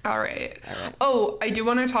bad. All right. Oh, I do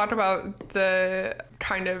want to talk about the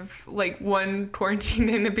kind of, like, one quarantine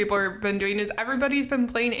thing that people have been doing is everybody's been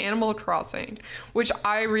playing Animal Crossing, which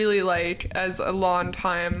I really like as a long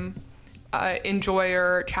time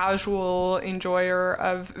casual enjoyer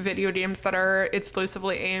of video games that are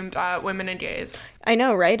exclusively aimed at women and gays. I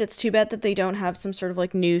know, right? It's too bad that they don't have some sort of,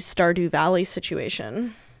 like, new Stardew Valley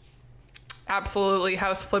situation. Absolutely.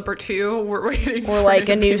 House Flipper 2, we're waiting for. Or, like,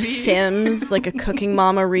 a new Sims, like a Cooking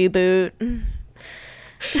Mama reboot.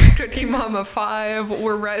 Cooking Mama 5,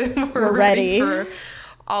 we're ready. We're ready for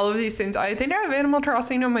all of these things. I think I have Animal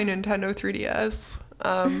Crossing on my Nintendo 3DS,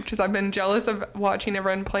 because I've been jealous of watching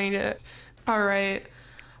everyone playing it. All right.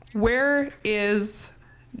 Where is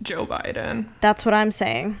Joe Biden? That's what I'm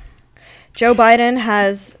saying. Joe Biden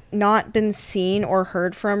has not been seen or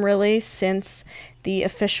heard from really since the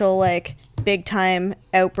official, like, big time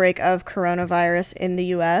outbreak of coronavirus in the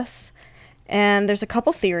US. And there's a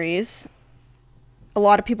couple theories. A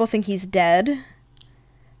lot of people think he's dead.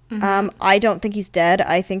 Mm-hmm. I don't think he's dead.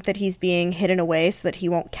 I think that he's being hidden away so that he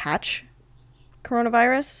won't catch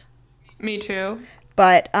coronavirus. Me too.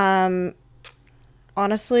 But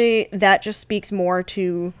honestly, that just speaks more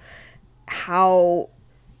to how,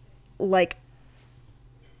 like,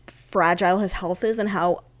 fragile his health is and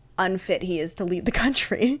how unfit he is to lead the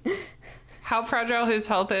country. How fragile his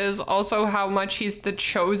health is, also how much he's the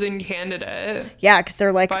chosen candidate. Yeah, because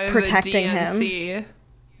they're, like, protecting him.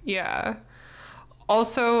 Yeah.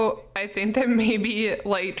 Also, I think that maybe,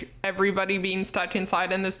 like, everybody being stuck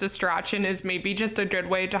inside in this distraction is maybe just a good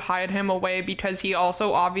way to hide him away because he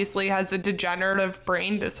also obviously has a degenerative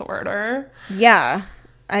brain disorder. Yeah.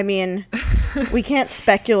 I mean, we can't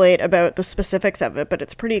speculate about the specifics of it, but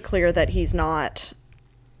it's pretty clear that he's not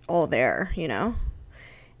all there, you know?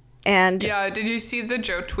 And yeah, did you see the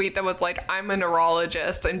Joe tweet that was like, I'm a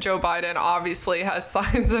neurologist, and Joe Biden obviously has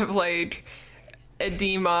signs of, like,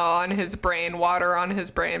 edema on his brain, water on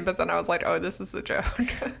his brain, but then I was like, oh, this is a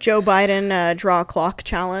joke. Joe Biden draw a clock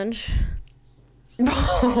challenge.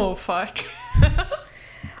 Oh, fuck.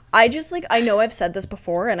 I just, like, I know I've said this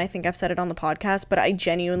before, and I think I've said it on the podcast, but I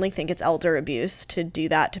genuinely think it's elder abuse to do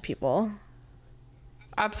that to people.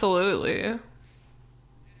 Absolutely.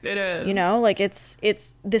 It is. You know, like, it's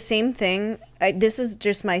the same thing. This is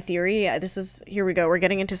just my theory. Here we go. We're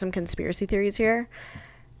getting into some conspiracy theories here.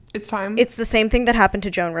 It's time. It's the same thing that happened to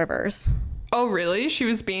Joan Rivers. Oh, really? She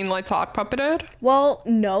was being, like, sock puppeted? Well,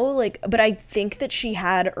 no, like, but I think that she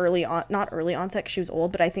had not early onset 'cause she was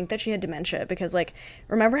old, but I think that she had dementia because, like,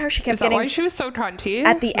 remember how she kept getting... Is that why she was so cunty?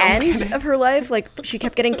 At the end of her life, like, she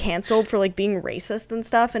kept getting canceled for, like, being racist and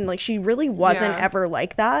stuff, and, like, she really wasn't ever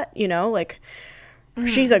like that, you know? Like,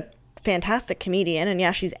 she's a fantastic comedian, and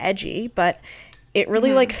yeah, she's edgy, but it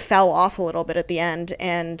really, like, fell off a little bit at the end,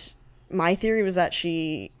 and my theory was that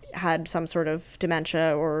she had some sort of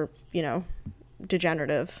dementia or, you know,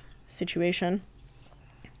 degenerative situation.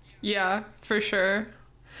 Yeah, for sure.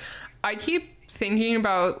 I keep thinking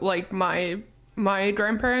about, like, my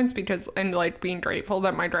grandparents and, like, being grateful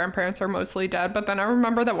that my grandparents are mostly dead, but then I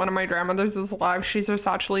remember that one of my grandmothers is alive. She's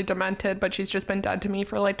essentially demented, but she's just been dead to me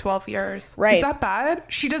for, like, 12 years. Right. Is that bad?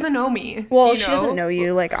 She doesn't know me. Well, she doesn't know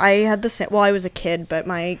you. Like, I had the same... Well, I was a kid, but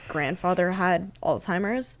my grandfather had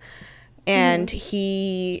Alzheimer's, and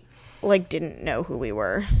he, like, didn't know who we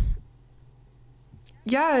were.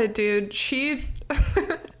 Yeah, dude, she...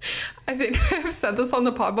 I think I've said this on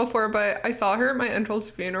the pod before, but I saw her at my uncle's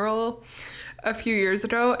funeral a few years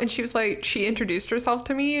ago, and she was like, she introduced herself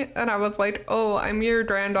to me, and I was like, oh, I'm your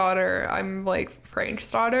granddaughter. I'm, like, Frank's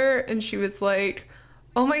daughter. And she was like,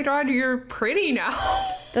 oh my god, you're pretty now.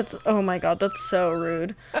 Oh my god, that's so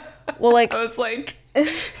rude. Well, like... I was like,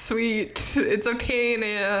 Sweet. It's okay,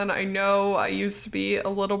 Nan. I know I used to be a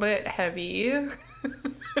little bit heavy.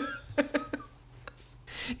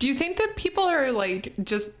 Do you think that people are like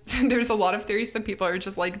just, there's a lot of theories that people are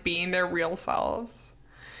just like being their real selves?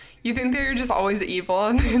 You think they're just always evil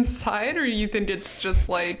on the inside, or you think it's just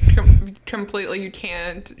like completely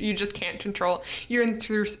you just can't control your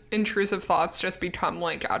intrusive thoughts just become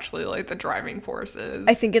like actually like the driving forces?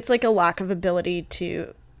 I think it's like a lack of ability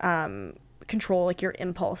to control like your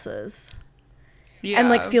impulses. Yeah. And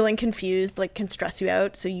like feeling confused like can stress you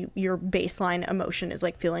out, so your baseline emotion is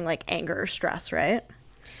like feeling like anger or stress, right?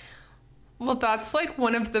 Well, that's like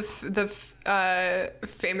one of the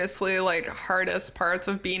famously like hardest parts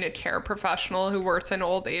of being a care professional who works in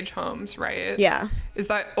old age homes, right? Yeah. Is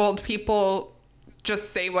that old people just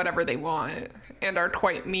say whatever they want and are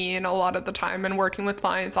quite mean a lot of the time. And working with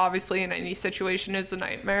clients, obviously, in any situation is a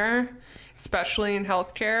nightmare, especially in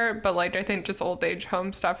healthcare. But like, I think just old age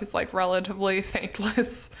home stuff is like relatively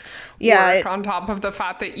thankless work on top of the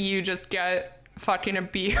fact that you just get fucking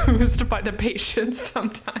abused by the patients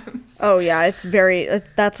sometimes. Oh yeah,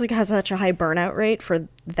 that's like has such a high burnout rate for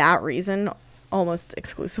that reason, almost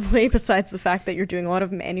exclusively, besides the fact that you're doing a lot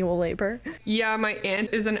of manual labor. Yeah, my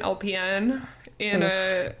aunt is an LPN in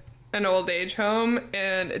an old age home,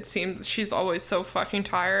 and it seems she's always so fucking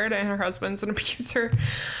tired, and her husband's an abuser,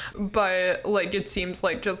 but like it seems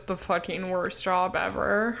like just the fucking worst job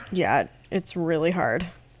ever. Yeah, it's really hard.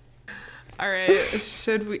 All right,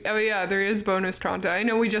 should we? Oh yeah, there is bonus content. I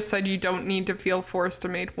know we just said you don't need to feel forced to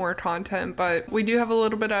make more content, but we do have a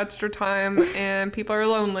little bit of extra time, and people are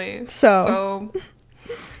lonely. So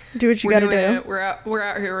do what you gotta do. We're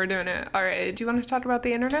out here. We're doing it. All right. Do you want to talk about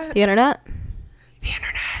the internet? The internet. The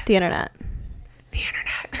internet. The internet. The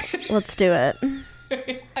internet. Let's do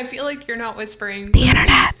it. I feel like you're not whispering. The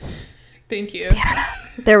internet. Thank you. The internet.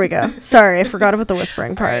 There we go. Sorry, I forgot about the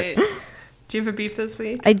whispering part. All right. Do you have a beef this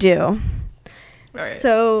week? I do. All right.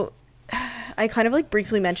 So I kind of like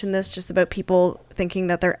briefly mentioned this just about people thinking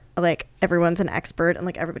that they're like everyone's an expert and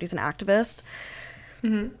like everybody's an activist.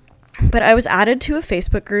 Mm-hmm. But I was added to a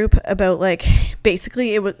Facebook group about like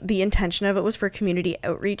basically the intention of it was for community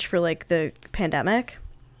outreach for like the pandemic.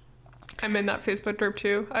 I'm in that Facebook group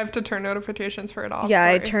too. I have to turn notifications for it off. Yeah,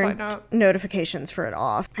 I turned notifications for it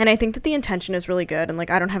off. And I think that the intention is really good. And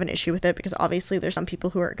like, I don't have an issue with it because obviously there's some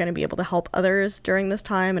people who are going to be able to help others during this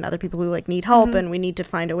time and other people who like need help. Mm-hmm. And we need to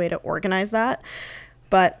find a way to organize that.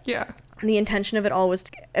 But yeah, the intention of it all was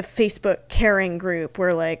a Facebook caring group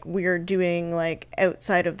where like we're doing like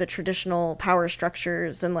outside of the traditional power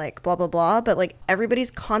structures and like blah, blah, blah. But like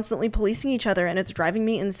everybody's constantly policing each other and it's driving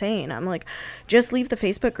me insane. I'm like, just leave the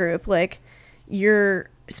Facebook group. Like you're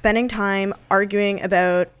spending time arguing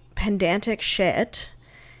about pedantic shit.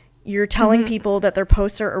 You're telling people that their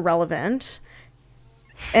posts are irrelevant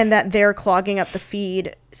and that they're clogging up the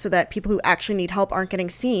feed so that people who actually need help aren't getting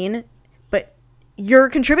seen. You're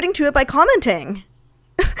contributing to it by commenting.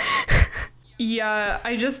 Yeah,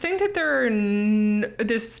 I just think that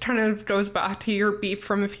this kind of goes back to your beef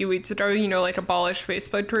from a few weeks ago, you know, like abolish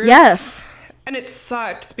Facebook groups. Yes. And it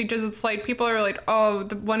sucks because it's like people are like, oh,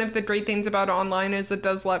 one of the great things about online is it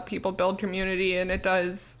does let people build community and it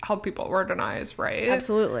does help people organize, right?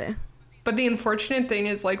 Absolutely. But the unfortunate thing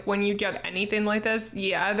is, like, when you get anything like this,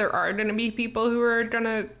 yeah, there are going to be people who are going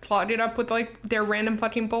to clog it up with, like, their random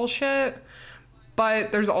fucking bullshit.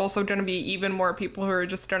 But there's also going to be even more people who are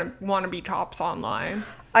just going to want to be tops online.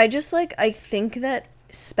 I think that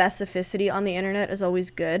specificity on the internet is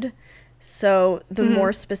always good. So the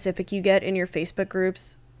more specific you get in your Facebook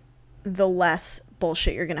groups, the less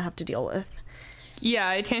bullshit you're going to have to deal with.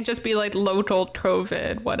 Yeah, it can't just be like local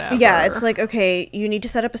COVID, whatever. Yeah, it's like, okay, you need to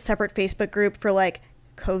set up a separate Facebook group for like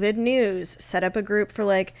COVID news, set up a group for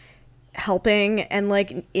like helping and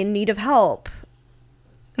like in need of help.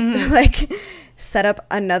 Like set up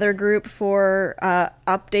another group for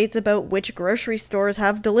updates about which grocery stores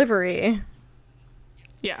have delivery.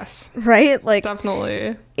 Yes. Right? Like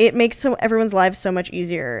definitely. It makes everyone's lives so much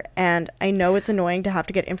easier. And I know it's annoying to have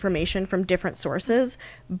to get information from different sources,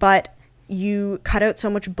 but you cut out so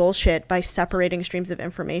much bullshit by separating streams of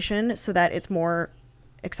information so that it's more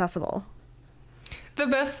accessible. The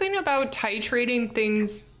best thing about titrating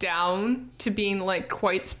things down to being like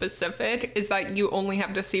quite specific is that you only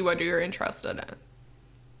have to see what you're interested in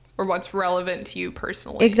or what's relevant to you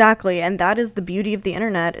personally. Exactly. And that is the beauty of the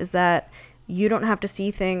internet, is that you don't have to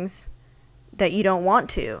see things that you don't want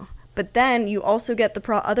to. But then you also get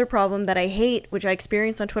the other problem that I hate, which I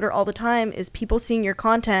experience on Twitter all the time, is people seeing your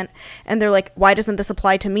content and they're like, why doesn't this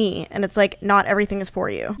apply to me? And it's like, not everything is for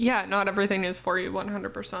you. Yeah, not everything is for you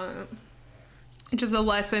 100%. Which is a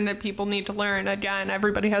lesson that people need to learn. Again,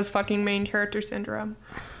 everybody has fucking main character syndrome.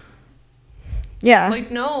 Yeah.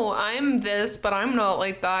 Like, no, I'm this, but I'm not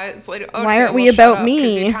like that. It's like, okay, why aren't we about me?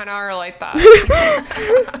 Because you kind of are like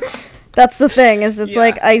that. That's the thing, is it's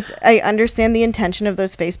like, I understand the intention of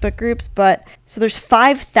those Facebook groups, but so there's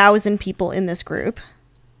 5,000 people in this group.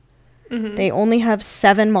 Mm-hmm. They only have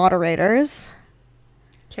 7 moderators.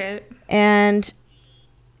 Okay. And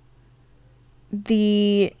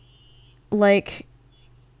the, like,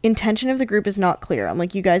 intention of the group is not clear. I'm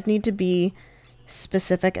like, you guys need to be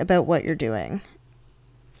specific about what you're doing.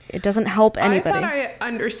 It doesn't help anybody. I thought I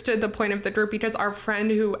understood the point of the group because our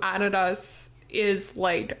friend who added us is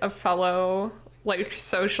like a fellow like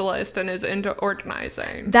socialist and is into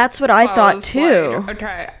organizing. That's what I thought too. Like,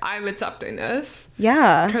 okay, I'm accepting this.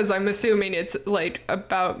 Yeah. Because I'm assuming it's like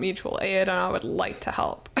about mutual aid and I would like to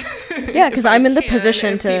help. Yeah, because I'm in the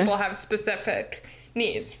position to... people have specific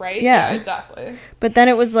needs, right? Yeah, exactly. But then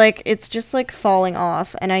it was like, it's just like falling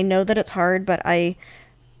off. And I know that it's hard, but I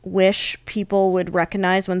wish people would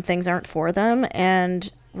recognize when things aren't for them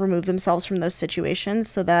and remove themselves from those situations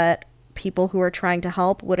so that people who are trying to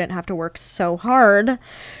help wouldn't have to work so hard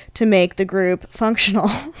to make the group functional.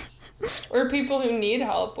 Or people who need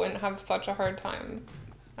help wouldn't have such a hard time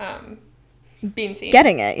being seen.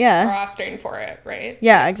 Getting it, yeah. Or asking for it, right?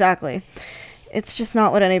 Yeah, exactly. It's just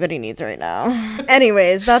not what anybody needs right now.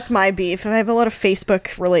 Anyways, that's my beef. I have a lot of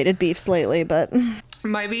Facebook-related beefs lately, but...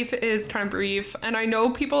 My beef is kind of brief, and I know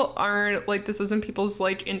people aren't, like, this isn't people's,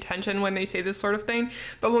 like, intention when they say this sort of thing,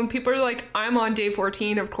 but when people are like, I'm on day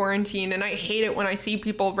 14 of quarantine, and I hate it when I see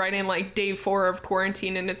people writing, like, day 4 of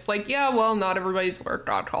quarantine, and it's like, yeah, well, not everybody's work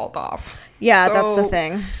got called off. Yeah, so, that's the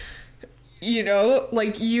thing. You know,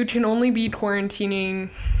 like, you can only be quarantining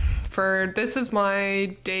for, this is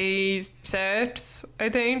my day 6, I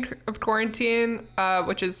think, of quarantine,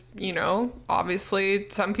 which is, you know, obviously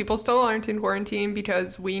some people still aren't in quarantine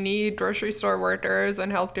because we need grocery store workers and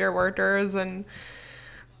healthcare workers and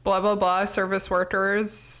blah, blah, blah. Service workers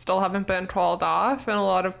still haven't been called off in a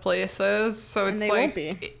lot of places. So it's like, won't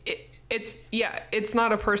be. It's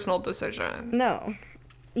not a personal decision. No.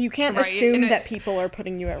 You can't assume that people are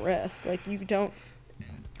putting you at risk. Like, you don't...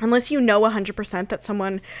 Unless you know 100% that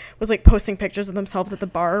someone was, like, posting pictures of themselves at the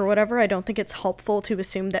bar or whatever, I don't think it's helpful to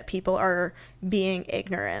assume that people are being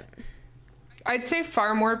ignorant. I'd say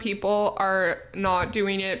far more people are not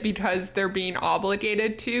doing it because they're being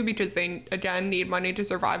obligated to, because they, again, need money to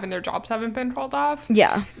survive and their jobs haven't been called off.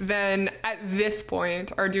 Yeah. Then, at this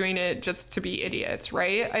point, are doing it just to be idiots,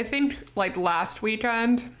 right? I think, like, last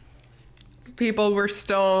weekend, people were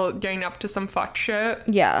still getting up to some fuck shit.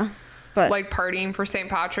 Yeah. But like partying for St.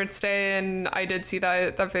 Patrick's Day, and I did see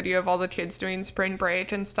that video of all the kids doing spring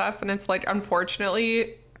break and stuff, and it's like,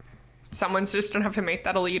 unfortunately, someone's just gonna have to make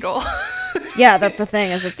that illegal. Yeah, that's the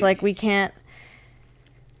thing, is it's like, we can't,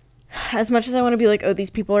 as much as I want to be like, oh, these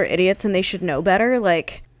people are idiots and they should know better,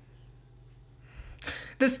 like,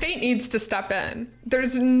 the state needs to step in.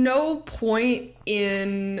 There's no point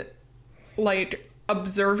in, like,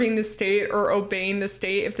 observing the state or obeying the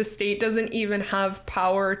state if the state doesn't even have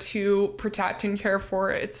power to protect and care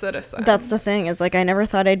for its citizens. That's the thing, is like, I never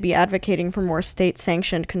thought I'd be advocating for more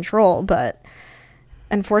state-sanctioned control, but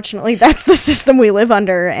unfortunately that's the system we live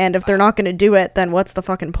under, and if they're not going to do it, then what's the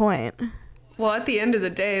fucking point? Well, at the end of the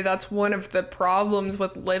day, that's one of the problems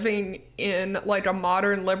with living in, like, a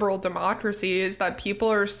modern liberal democracy, is that people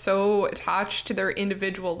are so attached to their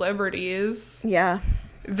individual liberties. Yeah.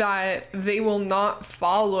 That they will not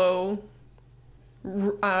follow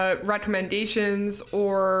recommendations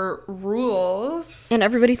or rules. And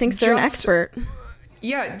everybody thinks they're an expert.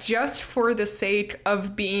 Yeah, just for the sake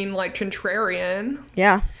of being, like, contrarian.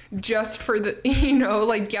 Yeah. Just for the, you know,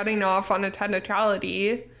 like, getting off on a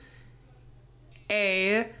technicality.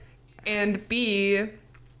 A. And B,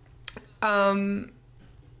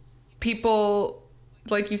 people,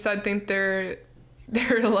 like you said, think they're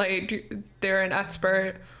like, they're an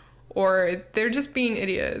expert, or they're just being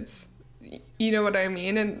idiots. You know what I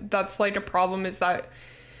mean? And that's, like, a problem, is that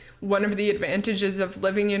one of the advantages of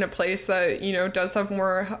living in a place that, you know, does have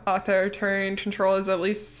more authoritarian control is at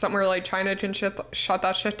least somewhere like China can shut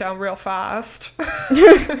that shit down real fast.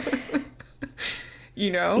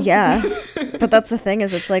 You know? Yeah. But that's the thing,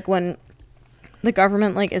 is it's like, when the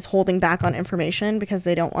government, like, is holding back on information because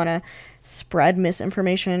they don't want to spread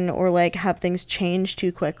misinformation or, like, have things change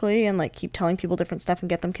too quickly and, like, keep telling people different stuff and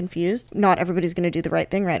get them confused, not everybody's going to do the right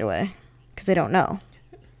thing right away because they don't know.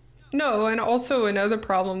 No, and also another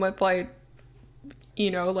problem with, like, you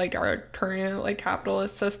know, like, our current, like,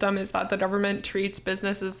 capitalist system is that the government treats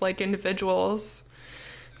businesses like individuals.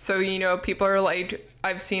 So, you know, people are like,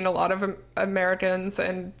 I've seen a lot of Americans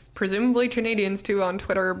and presumably Canadians too on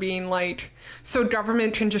Twitter being like, so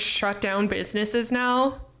government can just shut down businesses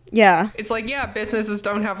now? Yeah. It's like, yeah, businesses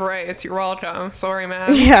don't have rights. You're welcome. Sorry,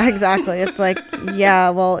 man. Yeah, exactly. It's like, yeah,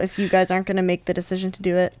 well, if you guys aren't going to make the decision to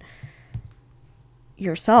do it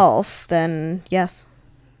yourself, then yes.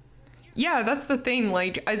 Yeah, that's the thing.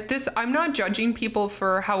 Like, I'm not judging people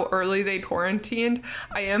for how early they quarantined.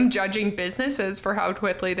 I am judging businesses for how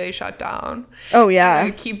quickly they shut down. Oh, yeah.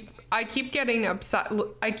 And I keep getting upset.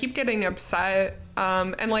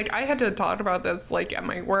 And like, I had to talk about this like at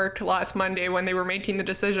my work last Monday when they were making the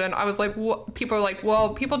decision. I was like, people are like,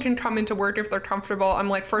 well, people can come into work if they're comfortable. I'm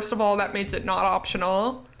like, first of all, that makes it not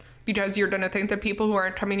optional, because you're going to think that people who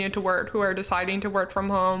aren't coming into work, who are deciding to work from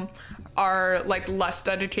home, are like less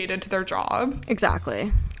dedicated to their job.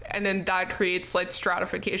 Exactly. And then that creates like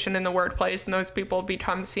stratification in the workplace, and those people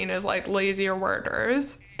become seen as like lazier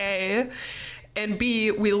workers, A. And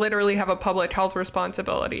B, we literally have a public health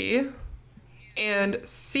responsibility. And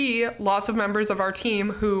C, lots of members of our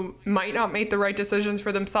team who might not make the right decisions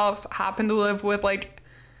for themselves happen to live with like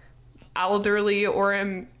elderly or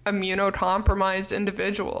immunocompromised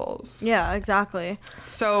individuals. Yeah, exactly.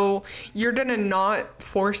 So you're gonna not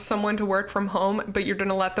force someone to work from home, but you're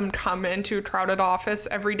gonna let them come into a crowded office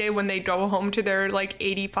every day when they go home to their like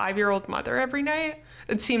 85-year-old mother every night.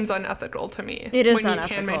 It seems unethical to me. It is when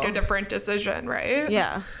unethical. You can make a different decision, right?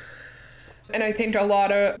 Yeah. And I think a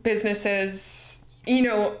lot of businesses, you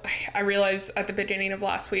know, I realized at the beginning of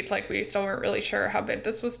last week, like, we still weren't really sure how big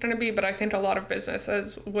this was going to be, but I think a lot of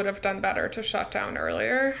businesses would have done better to shut down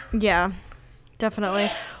earlier. Yeah,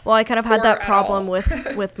 definitely. Well, I kind of had that problem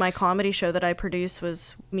with my comedy show that I produce.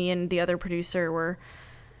 Was me and the other producer were...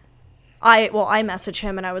 I messaged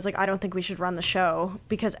him and I was like, I don't think we should run the show,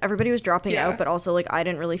 because everybody was dropping out, but also like I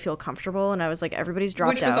didn't really feel comfortable, and I was like, everybody's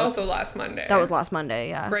dropped out. Which was also last Monday. That was last Monday,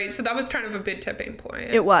 yeah. Right, so that was kind of a big tipping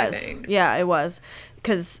point. It was. Yeah, it was.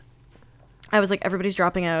 Because I was like, everybody's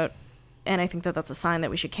dropping out, and I think that that's a sign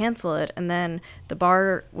that we should cancel it. And then the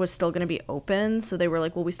bar was still going to be open, so they were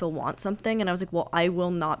like, well, we still want something. And I was like, well, I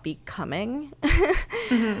will not be coming.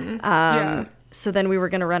 Yeah. So then we were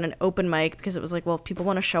going to run an open mic, because it was like, well, if people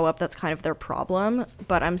want to show up, that's kind of their problem.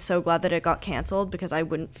 But I'm so glad that it got canceled, because I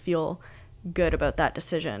wouldn't feel good about that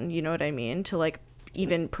decision. You know what I mean? To like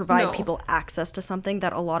even provide people access to something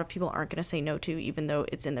that a lot of people aren't going to say no to, even though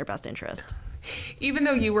it's in their best interest. Even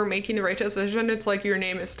though you were making the right decision, it's like your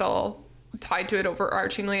name is still tied to it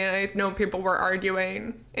overarchingly. And I know people were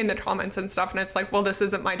arguing in the comments and stuff, and it's like, well, this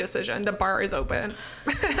isn't my decision. The bar is open.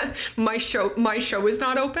 my show is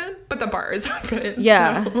not open, but the bar is open.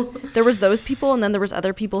 Yeah. So. There was those people, and then there was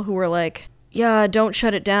other people who were like, yeah, don't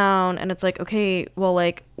shut it down. And it's like, okay, well,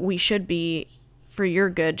 like, we should be, for your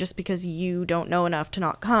good, just because you don't know enough to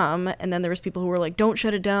not come. And then there was people who were like, don't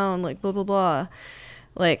shut it down, like, blah, blah, blah.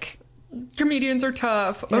 Like, comedians are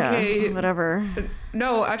tough. Yeah, okay, whatever.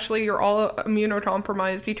 No, actually, you're all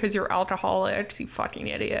immunocompromised because you're alcoholics, you fucking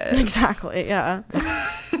idiots. Exactly, yeah.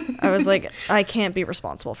 I was like, I can't be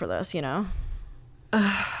responsible for this, you know?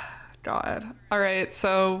 God. All right,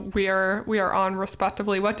 so we are on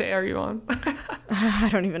respectively. What day are you on? I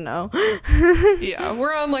don't even know. Yeah,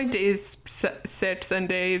 we're on like days 6 and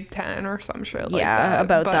day 10 or some shit like that. Yeah,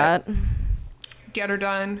 about that. Get her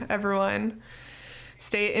done, everyone.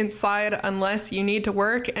 Stay inside unless you need to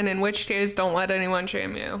work, and in which case, don't let anyone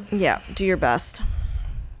shame you. Yeah, do your best.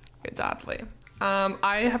 Exactly.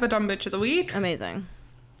 I have a dumb bitch of the week. Amazing.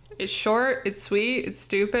 It's short, it's sweet, it's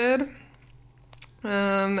stupid.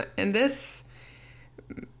 And this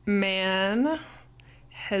man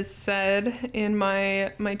has said in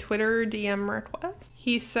my Twitter DM request,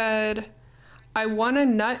 he said, I want to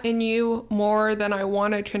nut in you more than I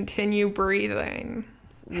want to continue breathing.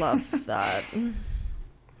 Love that.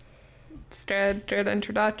 Good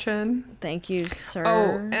introduction. Thank you, sir.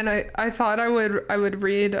 Oh, and I thought I would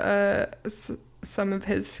read some of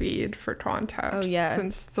his feed for context. Oh, yeah.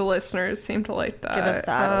 Since the listeners seem to like that. Give us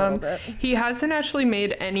that a little bit. He hasn't actually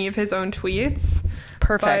made any of his own tweets.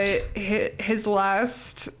 Perfect. But his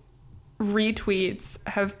last retweets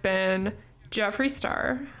have been Jeffree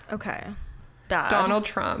Star. Okay. Bad. Donald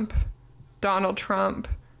Trump.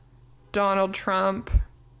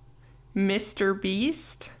 Mr.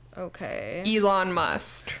 Beast. Okay. Elon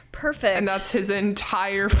Musk. Perfect. And that's his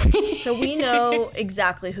entire feed. So we know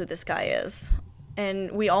exactly who this guy is.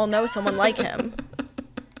 And we all know someone like him.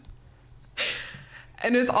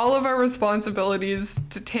 And it's all of our responsibilities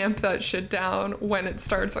to tamp that shit down when it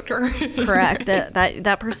starts occurring. Correct.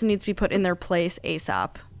 That person needs to be put in their place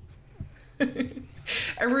ASAP.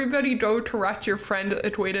 Everybody don't harass your friend,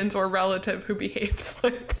 acquaintance, or relative who behaves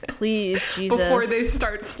like this. Please, Jesus. Before they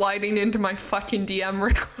start sliding into my fucking DM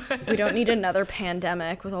request. We don't need another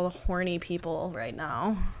pandemic with all the horny people right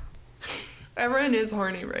now. Everyone is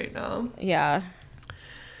horny right now. Yeah.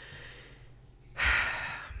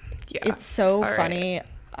 Yeah. It's so All funny. right.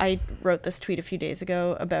 I wrote this tweet a few days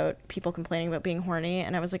ago about people complaining about being horny,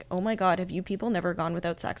 and I was like, oh my god, have you people never gone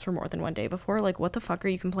without sex for more than one day before? Like, what the fuck are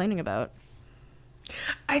you complaining about?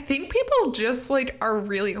 I think people just like are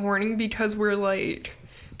really horny because we're like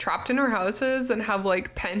trapped in our houses and have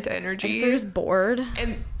like pent energy. They're just bored.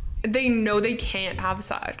 And they know they can't have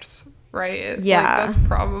sex, right? Yeah. Like, that's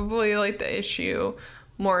probably like the issue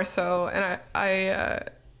more so. And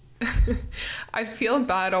I feel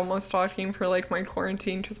bad almost talking for like my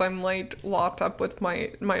quarantine because I'm like locked up with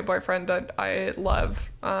my boyfriend that I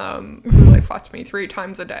love, who like fucks me 3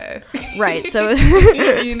 times a day. Right. So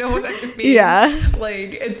you know what I mean? Yeah.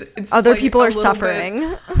 Like it's other like people a are little suffering.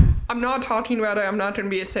 bit- I'm not talking about it. I'm not going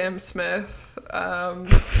to be a Sam Smith. You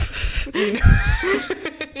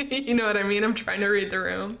know what I mean? I'm trying to read the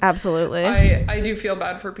room. Absolutely. I do feel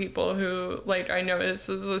bad for people who like I know this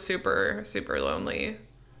is a super lonely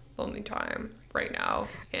time right now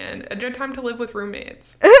and a good time to live with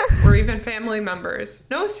roommates or even family members.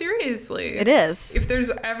 No, seriously. It is. If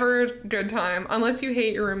there's ever a good time, unless you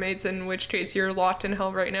hate your roommates, in which case you're locked in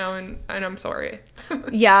hell right now and I'm sorry.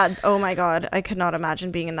 Yeah. Oh my god. I could not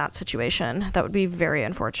imagine being in that situation. That would be very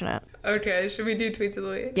unfortunate. Okay, should we do tweets of the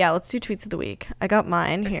week? Yeah, let's do tweets of the week. I got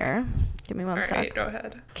mine here. Give me one All sec. right, go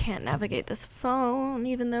ahead. Can't navigate this phone,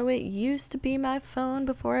 even though it used to be my phone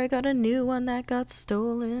before I got a new one that got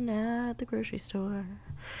stolen at the grocery store.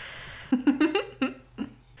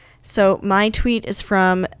 So my tweet is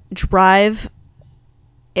from Drive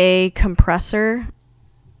a Compressor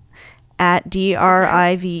at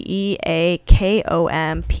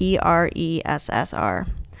DriveAKompressor.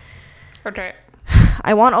 Okay.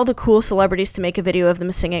 I want all the cool celebrities to make a video of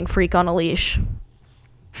them singing Freak on a Leash.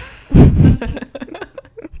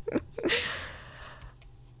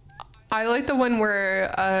 I like the one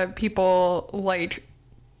where people like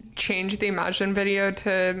change the Imagine video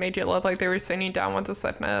to make it look like they were singing Down with the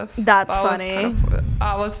Sickness. That's That funny.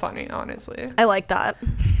 That was funny, honestly. I like that.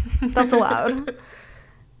 That's allowed.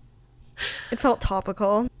 It felt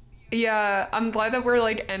topical. Yeah, I'm glad that we're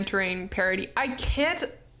like entering parody. I can't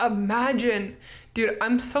imagine, dude,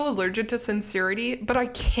 I'm so allergic to sincerity, but I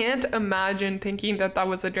can't imagine thinking that that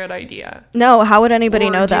was a good idea. No, how would anybody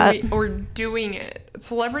know that? Or doing it.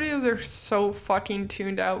 Celebrities are so fucking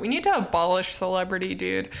tuned out. We need to abolish celebrity,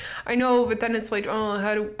 dude. I know, but then it's like,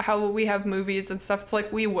 oh, how we have movies and stuff. It's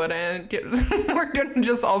like, we wouldn't. We're gonna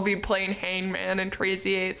just all be playing Hangman and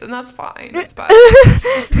Crazy Eights, and that's fine. It's fine.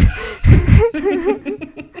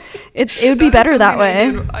 It would be better that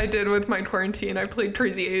way. I did with my quarantine. I played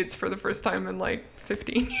Crazy Eights for the first time in like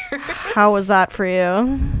 15 years. How was that for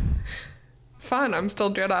you? Fun. I'm still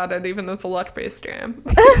good at it, even though it's a luck-based game.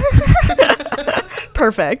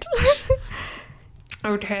 Perfect.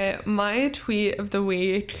 Okay, my tweet of the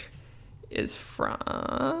week is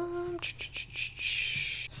from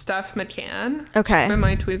Steph McCann. Okay. It's been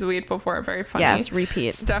my tweet of the week before. Very funny. Yes,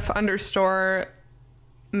 repeat. Steph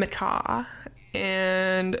 _McCaw.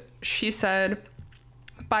 And she said,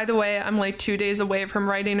 by the way, I'm like 2 days away from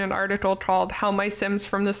writing an article called How My Sims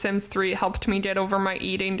from The Sims 3 Helped Me Get Over My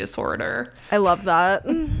Eating Disorder. I love that.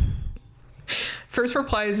 First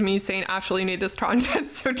reply is me saying, Ashley, you need this content,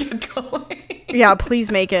 so get going. Yeah,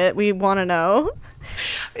 please make it. We want to know.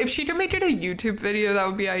 If she could make it a YouTube video, that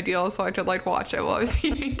would be ideal, so I could like watch it while I was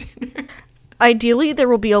eating dinner. Ideally, there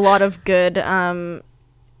will be a lot of good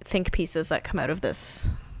think pieces that come out of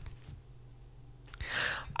this.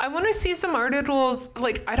 I want to see some articles,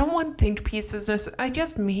 like, I don't want think pieces, I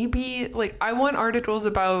guess maybe, like, I want articles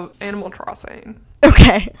about Animal Crossing.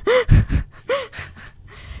 Okay.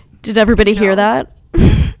 Did everybody hear that?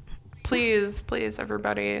 Please,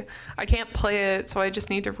 everybody. I can't play it, so I just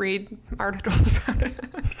need to read articles about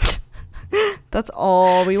it. That's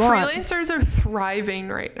all we want. Freelancers are thriving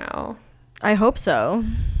right now. I hope so.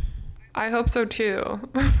 I hope so, too.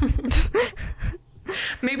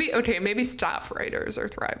 Maybe staff writers are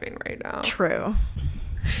thriving right now. True.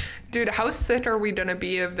 Dude, how sick are we gonna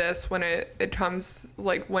be of this when it comes,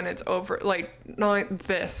 like, when it's over? Like, not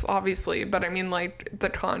this, obviously, but I mean, like, the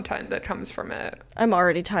content that comes from it. I'm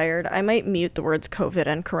already tired. I might mute the words COVID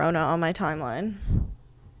and Corona on my timeline.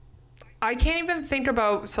 I can't even think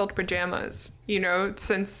about silk pajamas, you know,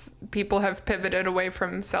 since people have pivoted away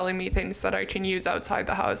from selling me things that I can use outside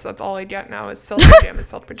the house. That's all I get now is silk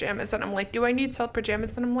pajamas. And I'm like, do I need silk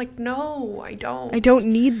pajamas? And I'm like, no, I don't. I don't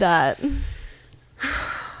need that.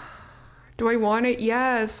 Do I want it?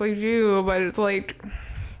 Yes, I do. But it's like,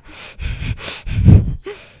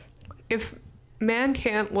 if man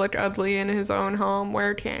can't look ugly in his own home,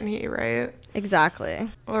 where can he, right?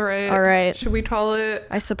 Exactly. All right. All right. Should we call it?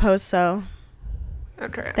 I suppose so.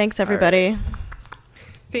 Okay. Thanks, everybody. Right.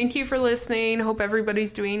 Thank you for listening. Hope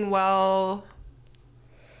everybody's doing well.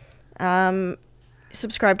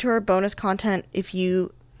 Subscribe to our bonus content if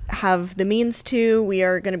you have the means to. We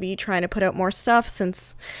are going to be trying to put out more stuff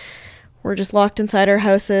since we're just locked inside our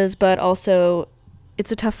houses, but also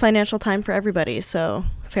it's a tough financial time for everybody, so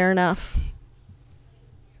fair enough.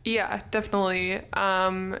 Yeah, definitely.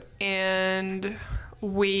 And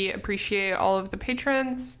we appreciate all of the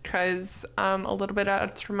patrons because a little bit of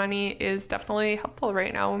extra money is definitely helpful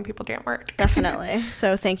right now when people can't work. Definitely.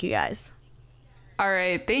 So thank you guys. All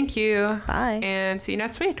right. Thank you. Bye. And see you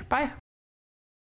next week. Bye.